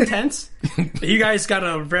 It was intense. You guys got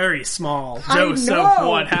a very small dose of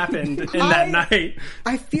what happened in that night.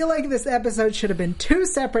 I feel like this episode should have been 2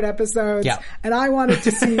 separate episodes. Yeah. And I wanted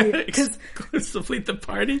to see... Exclusively the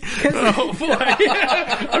party? Oh, boy.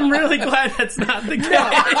 I'm really glad that's not the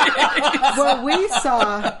case. What we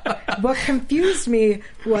saw, what confused me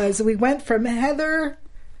was we went from Heather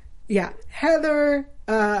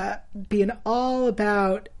being all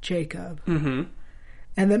about Jacob. Mm-hmm.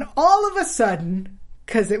 And then all of a sudden...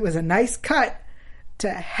 because it was a nice cut to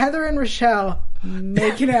Heather and Rochelle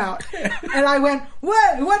making out. And I went,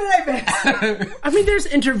 what? What did I miss? I mean, there's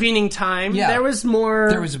intervening time. Yeah. There was more...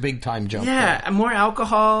 There was a big time jump. Yeah, there. more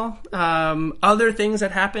alcohol, other things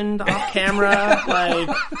that happened off camera,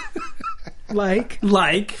 like,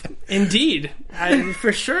 indeed,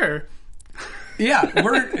 for sure. Yeah,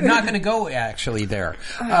 we're not going to go actually there.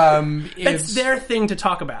 It's their thing to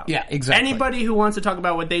talk about. Yeah, exactly. Anybody who wants to talk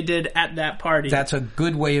about what they did at that party. That's a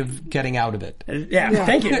good way of getting out of it. Yeah.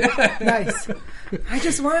 Thank you. Nice. I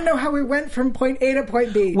just want to know how we went from point A to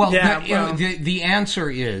point B. Well, the answer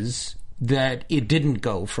is that it didn't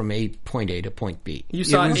go from point A to point B. You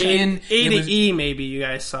saw A to E, maybe you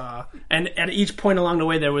guys saw, and at each point along the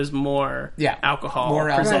way there was more alcohol,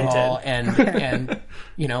 presented.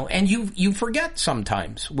 and you forget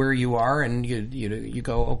sometimes where you are, and you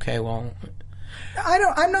go, okay, well,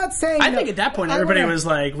 I'm not saying. I think at that point everybody was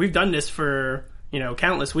like, we've done this for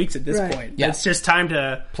countless weeks at this point. Yeah. It's just time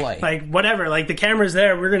to play. Like, whatever. Like, the camera's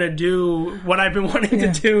there. We're going to do what I've been wanting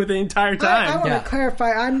to do the entire time. I want to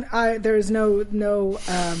clarify. There's no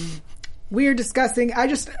we're discussing. I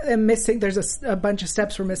just am missing. There's a bunch of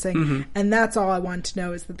steps we're missing, and that's all I want to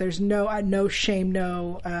know is that there's no shame,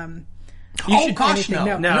 no. Gosh, no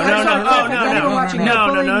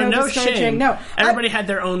shame. No, everybody had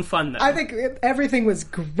their own fun, though. I think everything was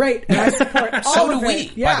great, and I support all so of do it.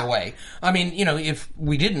 we, Yeah. by the way. I mean, if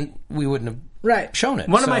we didn't, we wouldn't have shown it.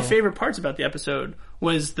 One of my favorite parts about the episode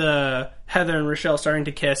was the Heather and Rochelle starting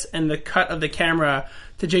to kiss, and the cut of the camera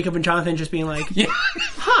to Jacob and Jonathan just being like, okay.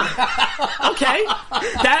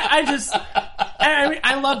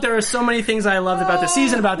 I love, there are so many things I loved about the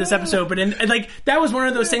season, about this episode, but that was one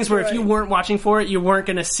of those things where if you weren't watching for it, you weren't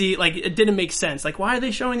going to see, it didn't make sense. Like, why are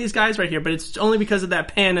they showing these guys right here? But it's only because of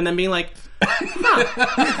that pan, and then being like,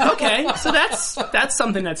 okay, so that's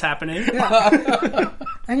something that's happening. Yeah.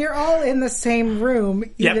 And you're all in the same room,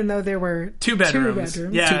 even though there were two bedrooms.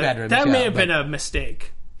 Yeah, 2 bedrooms. That may have been a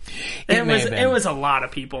mistake. It was a lot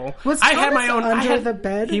of people. I had my own under the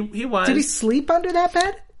bed. He was. Did he sleep under that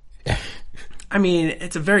bed? I mean,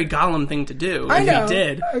 it's a very Gollum thing to do. I know. He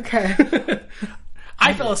did. Okay.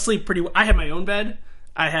 I fell asleep pretty well. I had my own bed.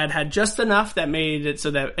 I had just enough that made it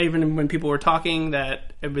so that even when people were talking,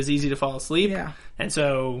 that it was easy to fall asleep. Yeah. And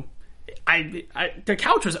so the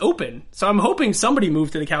couch was open. So I'm hoping somebody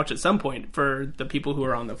moved to the couch at some point for the people who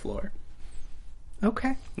are on the floor.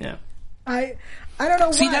 Okay. Yeah. I don't know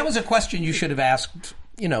why. See, that was a question you should have asked,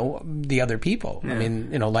 the other people. Yeah. I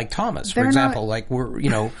mean, like Thomas, for example, say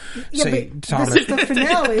Thomas. This is the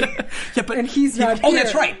finale. And he's not here. Oh,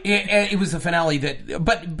 that's right. It was the finale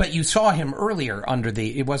but you saw him earlier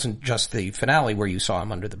it wasn't just the finale where you saw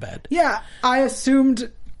him under the bed. Yeah, I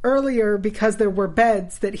assumed earlier because there were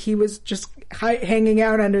beds that he was just hanging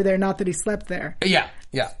out under there, not that he slept there. Yeah.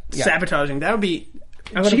 Sabotaging. That would be...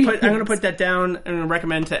 I'm going to put that down and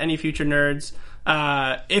recommend to any future nerds.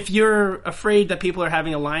 If you're afraid that people are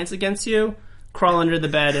having alliance against you, crawl under the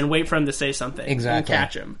bed and wait for him to say something. Exactly. And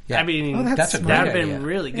catch him. Yeah. I mean, that's a great that would idea. have been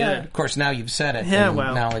really good. Yeah. Of course, now you've said it. Yeah,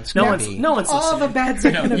 well, now it's no going one's to be... No one's all listening. the beds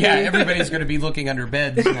are going to be... Yeah, everybody's going to be looking under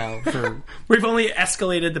beds now. We've only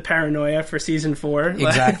escalated the paranoia for season 4.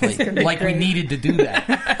 Exactly. Like we needed to do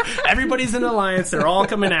that. Everybody's in alliance. They're all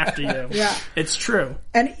coming after you. Yeah. It's true.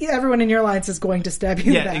 And everyone in your alliance is going to stab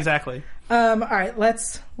you. Yeah, exactly. All right,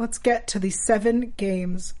 let's get to the 7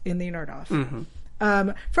 games in the Nerd Off. Mm-hmm.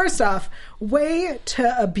 First off, way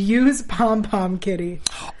to abuse Pom Pom Kitty.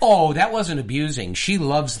 Oh, that wasn't abusing. She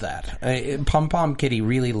loves that. Pom Pom Kitty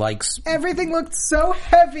really likes... Everything looked so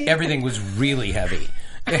heavy. Everything was really heavy,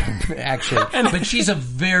 actually. But she's a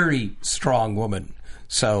very strong woman.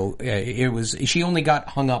 So she only got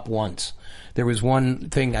hung up once. There was one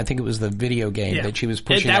thing, I think it was the video game that she was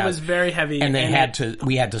pushing that out. was very heavy. And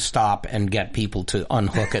we had to stop and get people to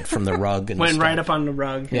unhook it from the rug. And went stuff. right up on the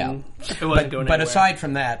rug. Yeah. It wasn't going anywhere. But aside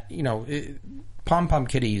from that, Pom Pom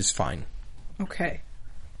Kitty is fine. Okay.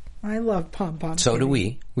 I love Pom Pom. So do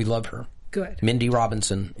we. We love her. Good. Mindy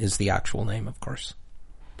Robinson is the actual name, of course.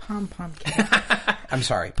 Pom Pom Kitty. I'm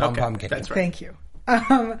sorry, Pom Pom Kitty. That's right. Thank you.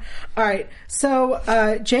 All right.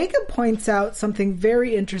 So Jacob points out something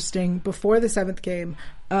very interesting before the 7th game,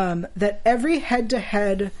 that every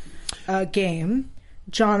head-to-head game,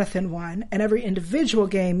 Jonathan won, and every individual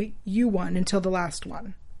game, you won until the last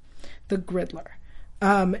one, the Griddler.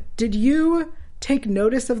 Did you take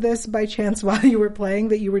notice of this by chance while you were playing,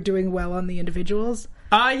 that you were doing well on the individuals?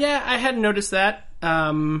 Yeah, I hadn't noticed that.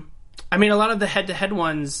 I mean, a lot of the head-to-head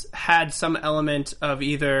ones had some element of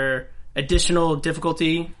either additional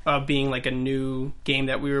difficulty of being like a new game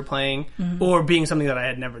that we were playing, or being something that I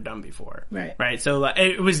had never done before. Right. So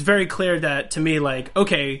it was very clear that to me, like,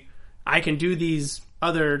 okay, I can do these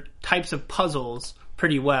other types of puzzles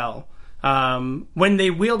pretty well. When they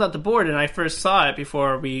wheeled out the board and I first saw it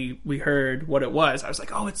before we heard what it was, I was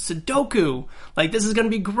like, oh, it's Sudoku. Like, this is going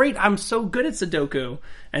to be great. I'm so good at Sudoku.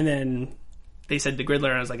 And then they said the Griddler,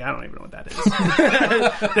 and I was like, I don't even know what that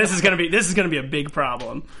is. This is going to be a big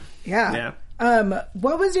problem. Yeah.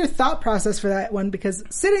 What was your thought process for that one? Because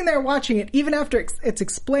sitting there watching it, even after it's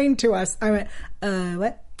explained to us, I went,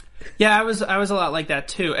 what? Yeah, I was a lot like that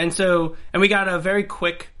too. And we got a very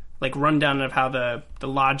quick like rundown of how the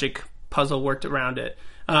logic puzzle worked around it.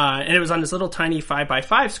 And it was on this little tiny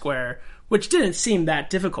 5x5 square, which didn't seem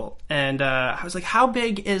that difficult. And I was like, how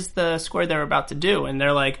big is the square they're about to do? And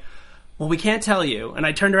they're like, well, we can't tell you. And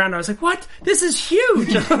I turned around and I was like, what? This is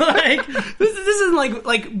huge. Like, this isn't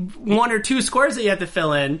like 1 or 2 squares that you have to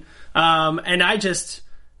fill in. And I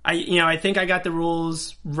think I got the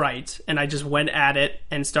rules right, and I just went at it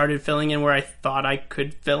and started filling in where I thought I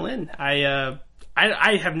could fill in. I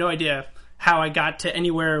have no idea how I got to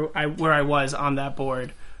anywhere where I was on that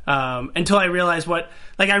board, until I realized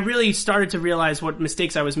I really started to realize what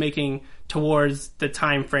mistakes I was making towards the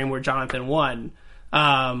time frame where Jonathan won.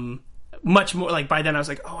 Much more, like, by then I was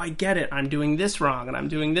like, oh, I get it. I'm doing this wrong, and I'm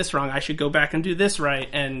doing this wrong. I should go back and do this right.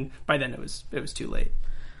 And by then it was too late.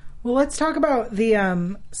 Well, let's talk about the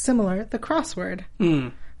the crossword.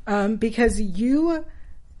 Because you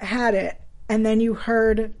had it, and then you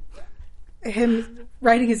heard him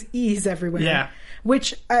writing his E's everywhere. Yeah.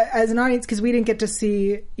 Which, as an audience, because we didn't get to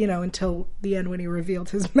see, until the end when he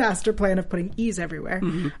revealed his master plan of putting E's everywhere.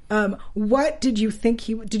 What did you think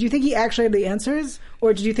did you think he actually had the answers,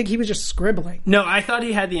 or did you think he was just scribbling? No, I thought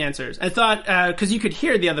he had the answers. I thought, because you could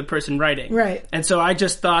hear the other person writing. Right. And so I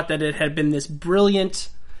just thought that it had been this brilliant,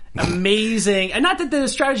 amazing, and not that the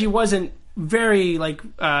strategy wasn't very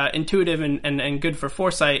intuitive and good for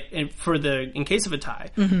foresight in case of a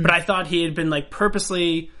tie, but I thought he had been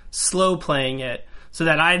purposely slow playing it so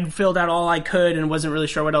that I'd filled out all I could and wasn't really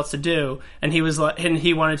sure what else to do, and he was and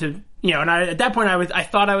he wanted to, and at that point I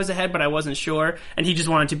thought I was ahead, but I wasn't sure, and he just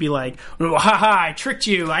wanted to be like, oh, haha, I tricked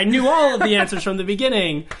you, I knew all of the answers from the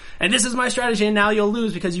beginning, and this is my strategy, and now you'll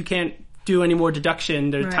lose because you can't do any more deduction,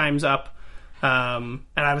 their time's up. And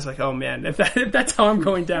I was like, oh man, if that's how I'm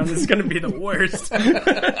going down, this is going to be the worst.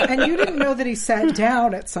 And you didn't know that he sat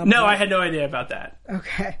down at some point. No, I had no idea about that.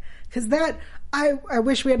 Okay. Because I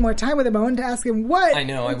wish we had more time with him. I wanted to ask him what. I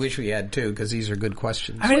know, I wish we had too, because these are good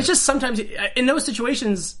questions. I mean, it's just sometimes, in those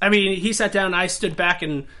situations, I mean, he sat down, I stood back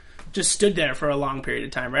and just stood there for a long period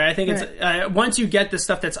of time, right? I think it's, once you get the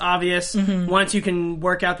stuff that's obvious, once you can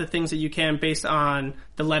work out the things that you can based on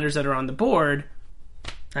the letters that are on the board,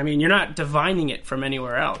 I mean, you're not divining it from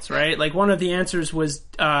anywhere else, right? Like, one of the answers was,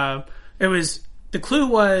 the clue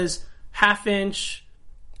was 1/2 inch,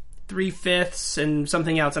 3/5, and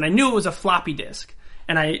something else, and I knew it was a floppy disk,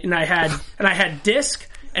 and I had disk,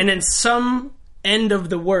 and then some end of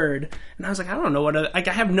the word, and I was like, I don't know I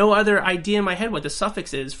have no other idea in my head what the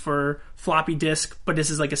suffix is for floppy disk, but this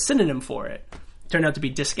is like a synonym for it. Turned out to be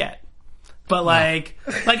diskette. But I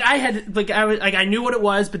knew what it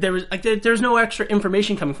was, but there was no extra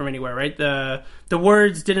information coming from anywhere, right? The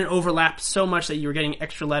words didn't overlap so much that you were getting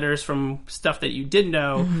extra letters from stuff that you didn't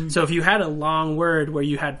know. So if you had a long word where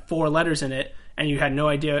you had 4 letters in it and you had no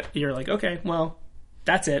idea, you're like, okay, well,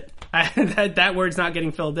 that's it. That word's not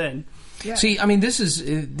getting filled in. Yeah. See, I mean, this is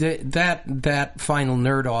that final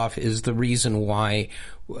nerd off is the reason why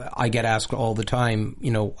I get asked all the time,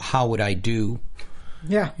 how would I do?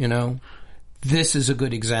 Yeah. This is a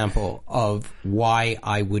good example of why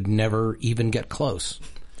I would never even get close.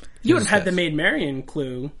 You would have had the Maid Marian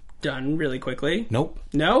clue done really quickly. Nope.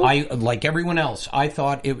 No? I, like everyone else, I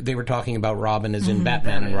thought they were talking about Robin as in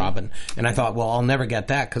Batman and Robin. And I thought, well, I'll never get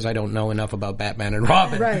that because I don't know enough about Batman and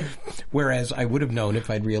Robin. Right. Whereas I would have known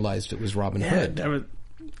if I'd realized it was Robin Hood.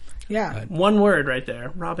 Yeah. One word right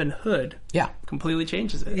there, Robin Hood. Yeah. Completely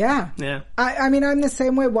changes it. Yeah. Yeah. I mean, I'm the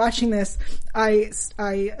same way watching this. I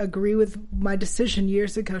agree with my decision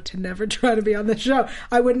years ago to never try to be on the show.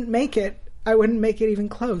 I wouldn't make it. I wouldn't make it even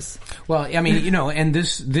close. Well, I mean, and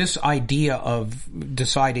this idea of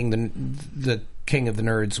deciding the King of the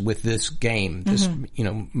Nerds with this game, this,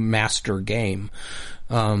 master game,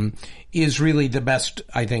 is really the best,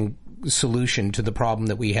 I think, solution to the problem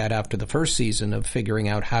that we had after the first season of figuring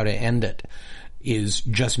out how to end it, is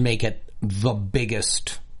just make it the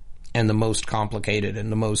biggest and the most complicated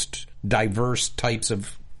and the most diverse types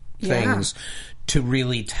of things to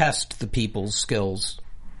really test the people's skills,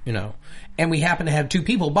 And we happen to have two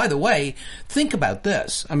people. By the way, think about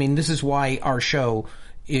this. I mean, this is why our show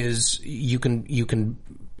is,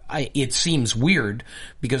 it seems weird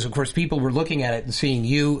because, of course, people were looking at it and seeing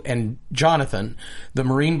you and Jonathan, the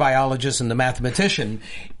marine biologist and the mathematician,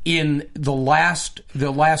 in the last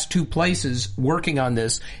two places working on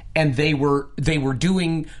this, and they were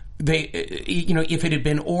doing. If it had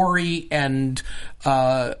been Ori and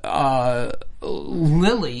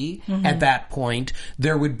Lily at that point,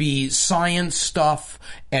 there would be science stuff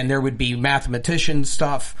and there would be mathematics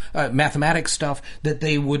stuff that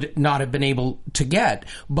they would not have been able to get.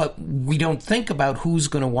 But we don't think about who's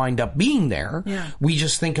going to wind up being there. Yeah. We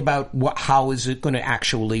just think about how is it going to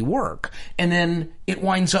actually work, and then it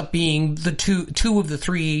winds up being the two of the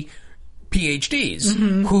three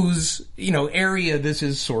PhDs, whose, area this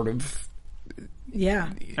is sort of... Yeah.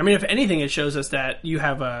 I mean, if anything, it shows us that you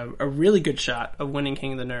have a really good shot of winning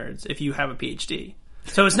King of the Nerds if you have a PhD.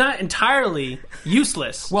 So it's not entirely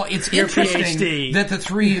useless. Well, it's your interesting PhD. that the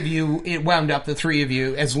three of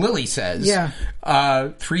you, as Lily says, 3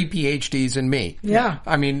 PhDs and me. Yeah.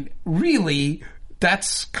 I mean, really,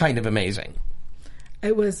 that's kind of amazing.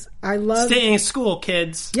 It was, I love... Staying in school,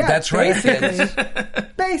 kids. Yeah, that's right, kids.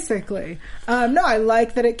 Basically. No, I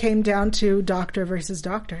like that it came down to doctor versus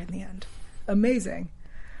doctor in the end. Amazing.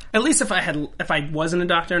 At least if I wasn't a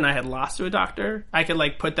doctor and I had lost to a doctor, I could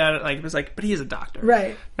put that it was but he is a doctor,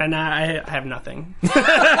 right? And now I have nothing.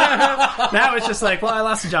 Now it's just well, I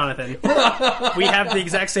lost to Jonathan. We have the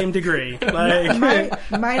exact same degree. Might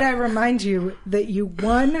I remind you that you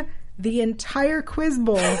won the entire quiz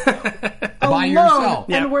bowl by yourself,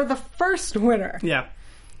 and were the first winner. Yeah,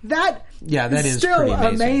 that is still pretty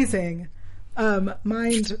amazing.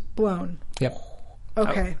 Mind blown. Yep.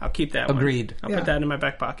 Okay. I'll keep that. Agreed. I'll put that in my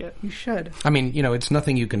back pocket. You should. I mean, it's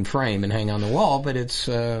nothing you can frame and hang on the wall, but it's,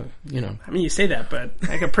 I mean, you say that, but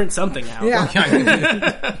I could print something out.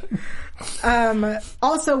 Yeah.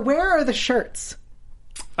 Also, where are the shirts?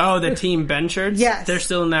 Oh, the Team Ben shirts? Yes. They're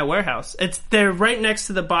still in that warehouse. They're right next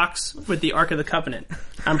to the box with the Ark of the Covenant.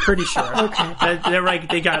 I'm pretty sure. Okay.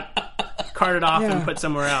 They got carted off and put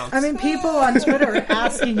somewhere else. I mean, people on Twitter are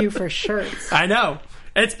asking you for shirts. I know.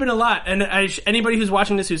 It's been a lot. And anybody who's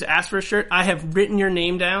watching this who's asked for a shirt, I have written your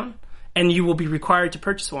name down, and you will be required to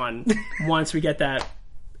purchase one once we get that,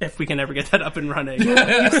 if we can ever get that up and running. You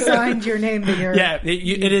signed your name to your... Yeah,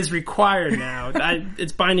 it is required now.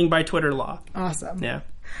 It's binding by Twitter law. Awesome. Yeah.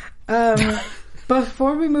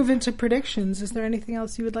 Before we move into predictions, is there anything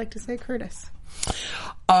else you would like to say, Curtis?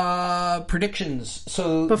 Predictions.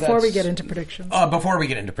 So before we get into predictions.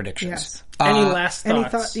 Yes. Any last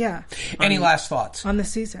thoughts? Any last thoughts on the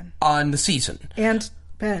season? And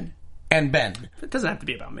Ben. It doesn't have to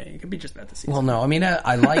be about me. It could be just about the season. Well, no. I mean,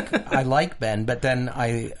 I like Ben, but then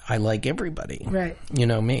I like everybody. Right.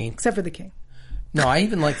 Me. Except for the king. No, I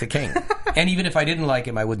even like the king. And even if I didn't like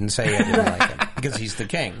him, I wouldn't say I didn't like him because he's the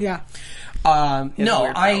king. Yeah.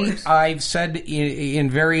 No, I've said in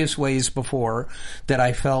various ways before that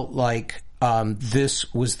I felt like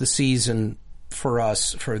this was the season for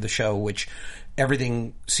us, for the show, which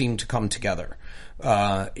everything seemed to come together.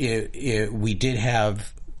 We did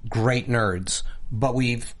have great nerds, but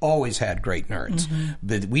we've always had great nerds.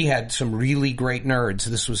 But we had some really great nerds.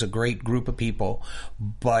 This was a great group of people,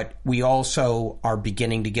 but we also are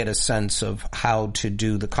beginning to get a sense of how to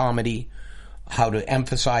do the comedy, how to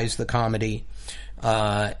emphasize the comedy,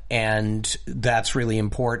 and that's really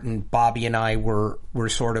important. Bobby and I were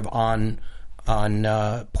sort of on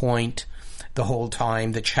point the whole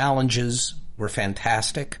time. The challenges were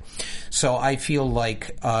fantastic. So I feel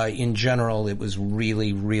like, in general, it was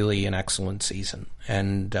really, really an excellent season,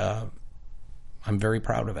 and I'm very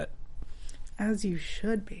proud of it. As you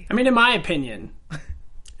should be. I mean, in my opinion,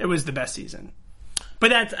 it was the best season. But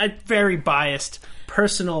that's a very biased,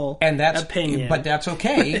 personal opinion. But that's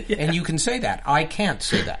okay, yeah. And you can say that. I can't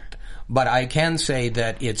say that. But I can say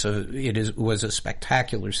that it was a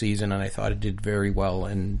spectacular season, and I thought it did very well,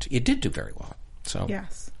 and it did do very well. So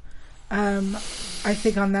yes. I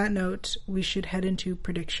think on that note, we should head into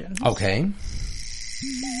predictions. Okay.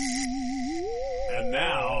 And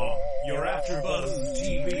now, your AfterBuzz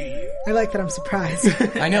TV. I like that I'm surprised.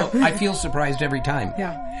 I know. I feel surprised every time.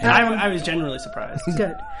 Yeah. I was genuinely surprised.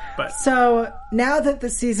 Good. But So now that the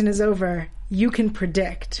season is over, you can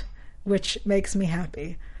predict, which makes me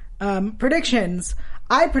happy. Predictions.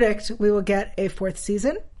 I predict we will get a 4th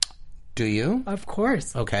season. Do you? Of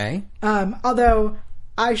course. Okay. Although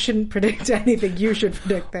I shouldn't predict anything. You should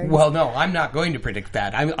predict things. Well, no, I'm not going to predict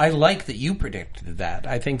that. I like that you predicted that.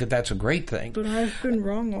 I think that that's a great thing. But I've been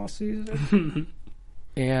wrong all season.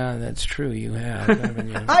 Yeah, that's true. You have, haven't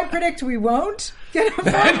you? I predict we won't get a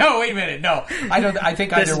 4th. No, wait a minute. No, I don't. I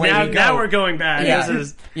think either way now, we go. now we're going back. Yeah,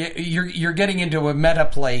 This is you're getting into a meta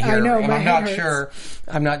play here, I know, and my I'm not head sure.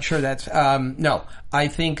 I'm not sure that's no. I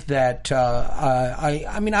think that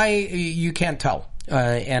you can't tell,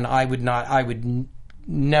 and I would not. I would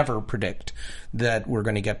never predict that we're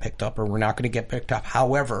going to get picked up or we're not going to get picked up.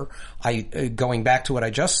 However, going back to what I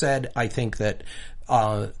just said, I think that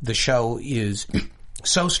the show is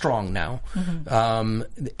so strong now, and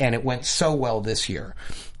it went so well this year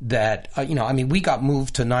that, we got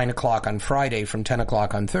moved to 9 o'clock on Friday from 10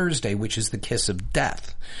 o'clock on Thursday, which is the kiss of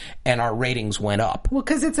death, and our ratings went up. Well,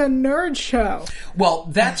 because it's a nerd show. Well,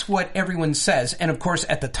 that's what everyone says, and of course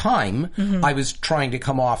at the time, I was trying to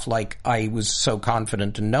come off like I was so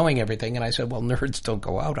confident in knowing everything, and I said, well, nerds don't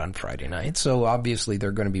go out on Friday night, so obviously there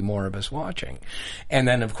are going to be more of us watching. And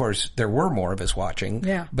then, of course, there were more of us watching,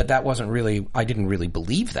 but that wasn't really, I didn't really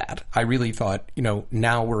believe that. I really thought,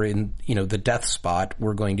 now we're in, the death spot,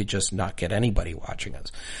 we're going to just not get anybody watching us.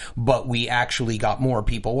 But we actually got more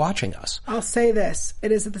people watching us. I'll say this.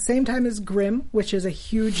 It is at the same time as Grimm, which is a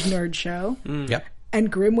huge nerd show. Yep. And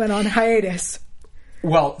Grimm went on hiatus.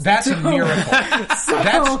 Well, that's a miracle.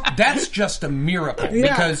 That's just a miracle.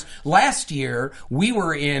 Yeah. Because last year, we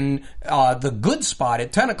were in the good spot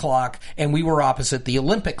at 10 o'clock, and we were opposite the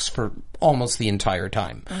Olympics for almost the entire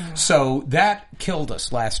time. So that killed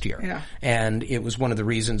us last year. Yeah. And it was one of the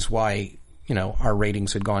reasons why, our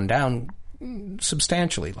ratings had gone down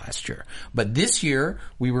substantially last year. But this year,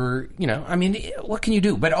 we were, what can you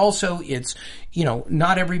do? But also, it's,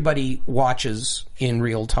 not everybody watches in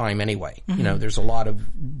real time anyway. There's a lot of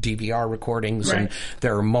DVR recordings, and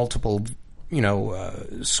there are multiple,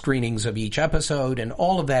 screenings of each episode, and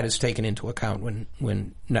all of that is taken into account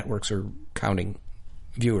when networks are counting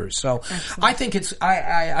viewers. So excellent. I think it's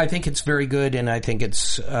I think it's very good, and I think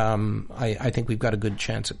it's I think we've got a good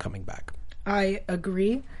chance of coming back. I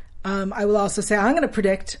agree. I will also say I'm going to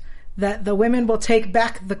predict that the women will take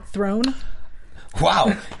back the throne.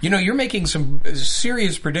 Wow. You're making some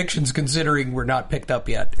serious predictions considering we're not picked up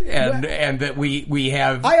yet. And that we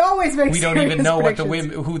have... I always make we don't even know what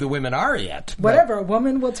who the women are yet. Whatever. A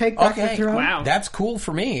woman will take back the throne. Wow. That's cool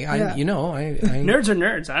for me. Yeah. Nerds are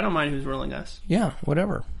nerds. I don't mind who's ruling us. Yeah,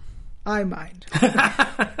 whatever. I mind.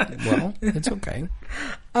 Well, it's okay.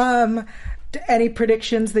 Any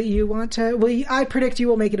predictions that you want to... Well, I predict you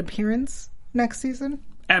will make an appearance next season.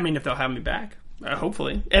 I mean, if they'll have me back.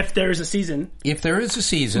 Hopefully. If there's a season. If there is a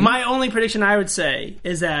season. My only prediction I would say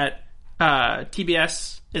is that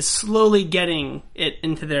TBS is slowly getting it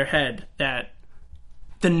into their head that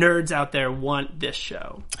the nerds out there want this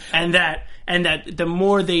show. And that the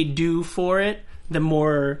more they do for it, the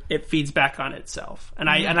more it feeds back on itself. And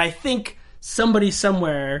I think somebody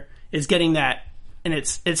somewhere is getting that, and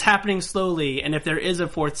it's happening slowly. And if there is a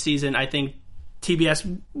 4th season, I think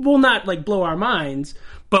TBS will not blow our minds,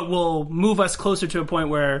 but will move us closer to a point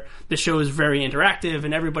where the show is very interactive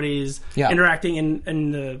and everybody's interacting,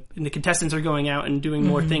 and the contestants are going out and doing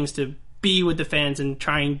more things to be with the fans and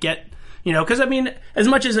try and get, because as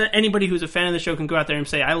much as anybody who's a fan of the show can go out there and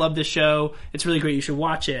say, I love this show, it's really great, you should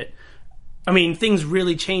watch it. Things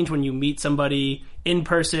really change when you meet somebody in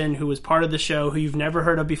person who was part of the show, who you've never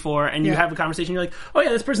heard of before, and you have a conversation, you're like, oh yeah,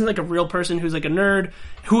 this person's a real person who's a nerd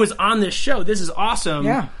who is on this show. This is awesome.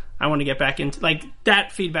 Yeah. I want to get back into,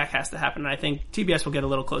 that feedback has to happen, and I think TBS will get a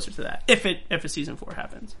little closer to that if a season 4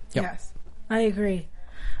 happens. Yep. Yes, I agree.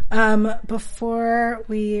 Before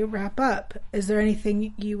we wrap up, is there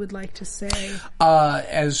anything you would like to say?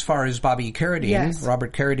 As far as Bobby Carradine, yes.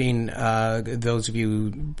 Robert Carradine, those of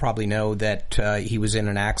you probably know that he was in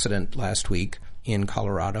an accident last week in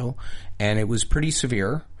Colorado, and it was pretty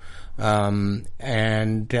severe. However,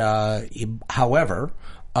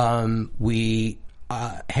 we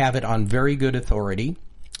have it on very good authority.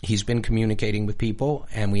 He's been communicating with people,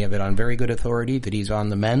 and we have it on very good authority that he's on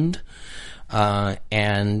the mend.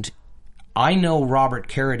 And I know Robert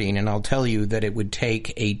Carradine, and I'll tell you that it would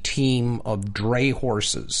take a team of dray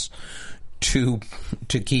horses to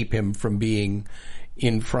keep him from being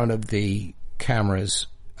in front of the cameras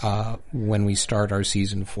when we start our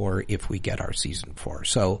season 4, if we get our season 4.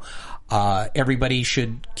 So everybody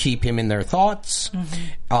should keep him in their thoughts,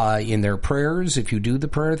 in their prayers, if you do the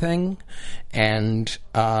prayer thing. And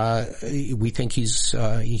we think he's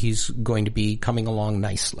going to be coming along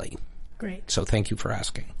nicely. Great. So thank you for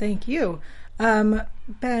asking. Thank you.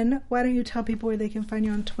 Ben, why don't you tell people where they can find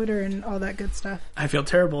you on Twitter and all that good stuff? I feel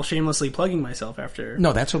terrible shamelessly plugging myself after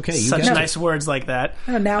No, that's okay. You such get nice words like that.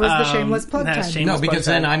 Oh, now is the shameless plug that's time. shameless No, because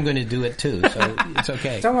plug then time. I'm going to do it too, so it's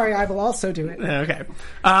okay. Don't worry, I will also do it. Okay.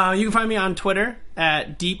 You can find me on Twitter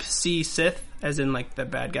at Deep Sea Sith, as in like the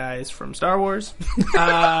bad guys from Star Wars.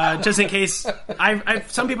 Just in case,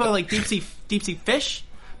 some people are like Deep Sea Fish.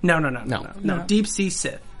 No. Deep Sea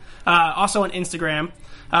Sith. Also on Instagram.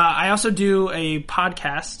 I also do a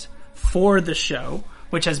podcast for the show,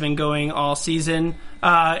 which has been going all season.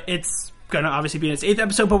 It's going to obviously be in its 8th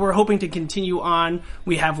episode, but we're hoping to continue on.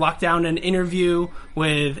 We have locked down an interview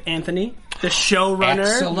with Anthony, the showrunner.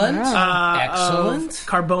 Excellent. Excellent.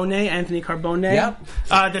 Carbone, Anthony Carbone. Yep.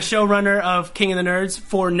 The showrunner of King of the Nerds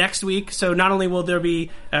for next week. So not only will there be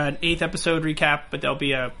an 8th episode recap, but there'll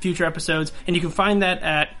be future episodes. And you can find that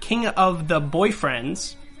at King of the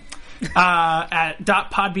Boyfriends. At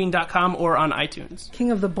 .podbean.com or on iTunes. King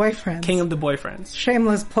of the Boyfriends. King of the Boyfriends.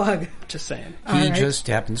 Shameless plug. Just saying. He just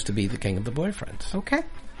happens to be the king of the boyfriends. Okay.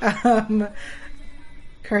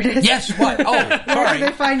 Curtis? Yes, what? Oh, Where sorry. can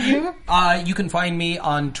they find you? You can find me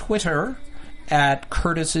on Twitter at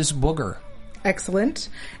Curtis's Booger. Excellent.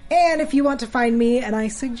 And if you want to find me, and I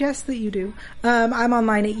suggest that you do, I'm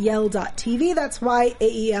online at yell.tv. That's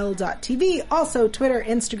YAEL.tv. Also, Twitter,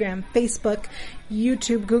 Instagram, Facebook,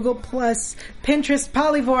 YouTube, Google+, Pinterest,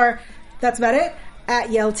 Polyvore. That's about it. At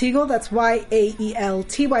YellTeagle. That's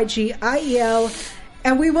YAELTYGIEL.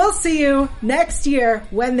 And we will see you next year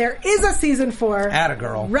when there is a season 4. Atta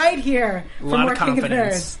girl. Right here. For lot more of King of the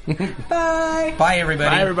confidence. Nerds. Bye. Bye, everybody.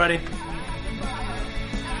 Bye, everybody.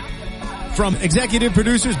 From executive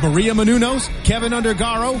producers Maria Menounos, Kevin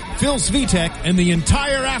Undergaro, Phil Svitek, and the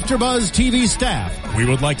entire AfterBuzz TV staff, we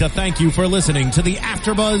would like to thank you for listening to the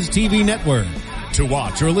AfterBuzz TV network. To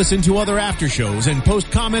watch or listen to other after shows and post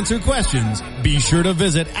comments or questions, be sure to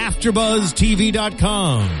visit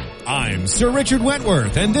AfterBuzzTV.com. I'm Sir Richard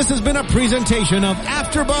Wentworth, and this has been a presentation of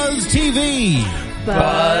AfterBuzz TV.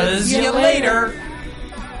 Buzz you later.